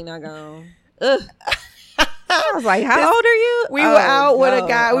 It's probably not gonna. I was like, how old are you? We were out with a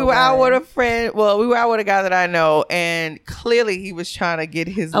guy. We were out with a friend. Well, we were out with a guy that I know, and clearly he was trying to get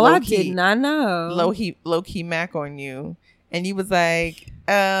his I did not know low key Mac on you, and you was like,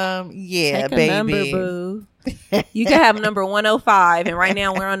 yeah, take a baby. Number, boo. You can have number 105, and right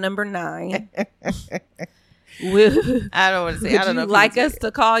now we're on number 9. I don't want to say. I don't know. Would you like us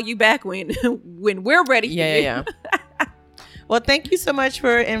to call you back when we're ready? Yeah. Well, thank you so much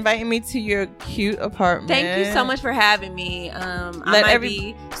for inviting me to your cute apartment. Thank you so much for having me. I might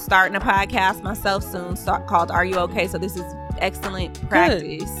be starting a podcast myself soon called Are You Okay? So this is excellent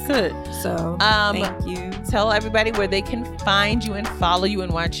practice. Good. So thank you. Tell everybody where they can find you and follow you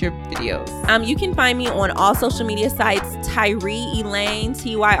and watch your videos. You can find me on all social media sites, Tyree Elaine,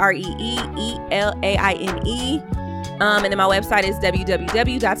 TYREEELAINE. And then my website is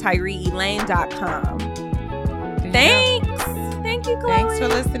www.tyreeelaine.com. Thanks. Thank you, Chloe. Thanks for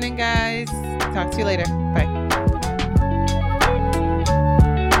listening, guys. Talk to you later. Bye.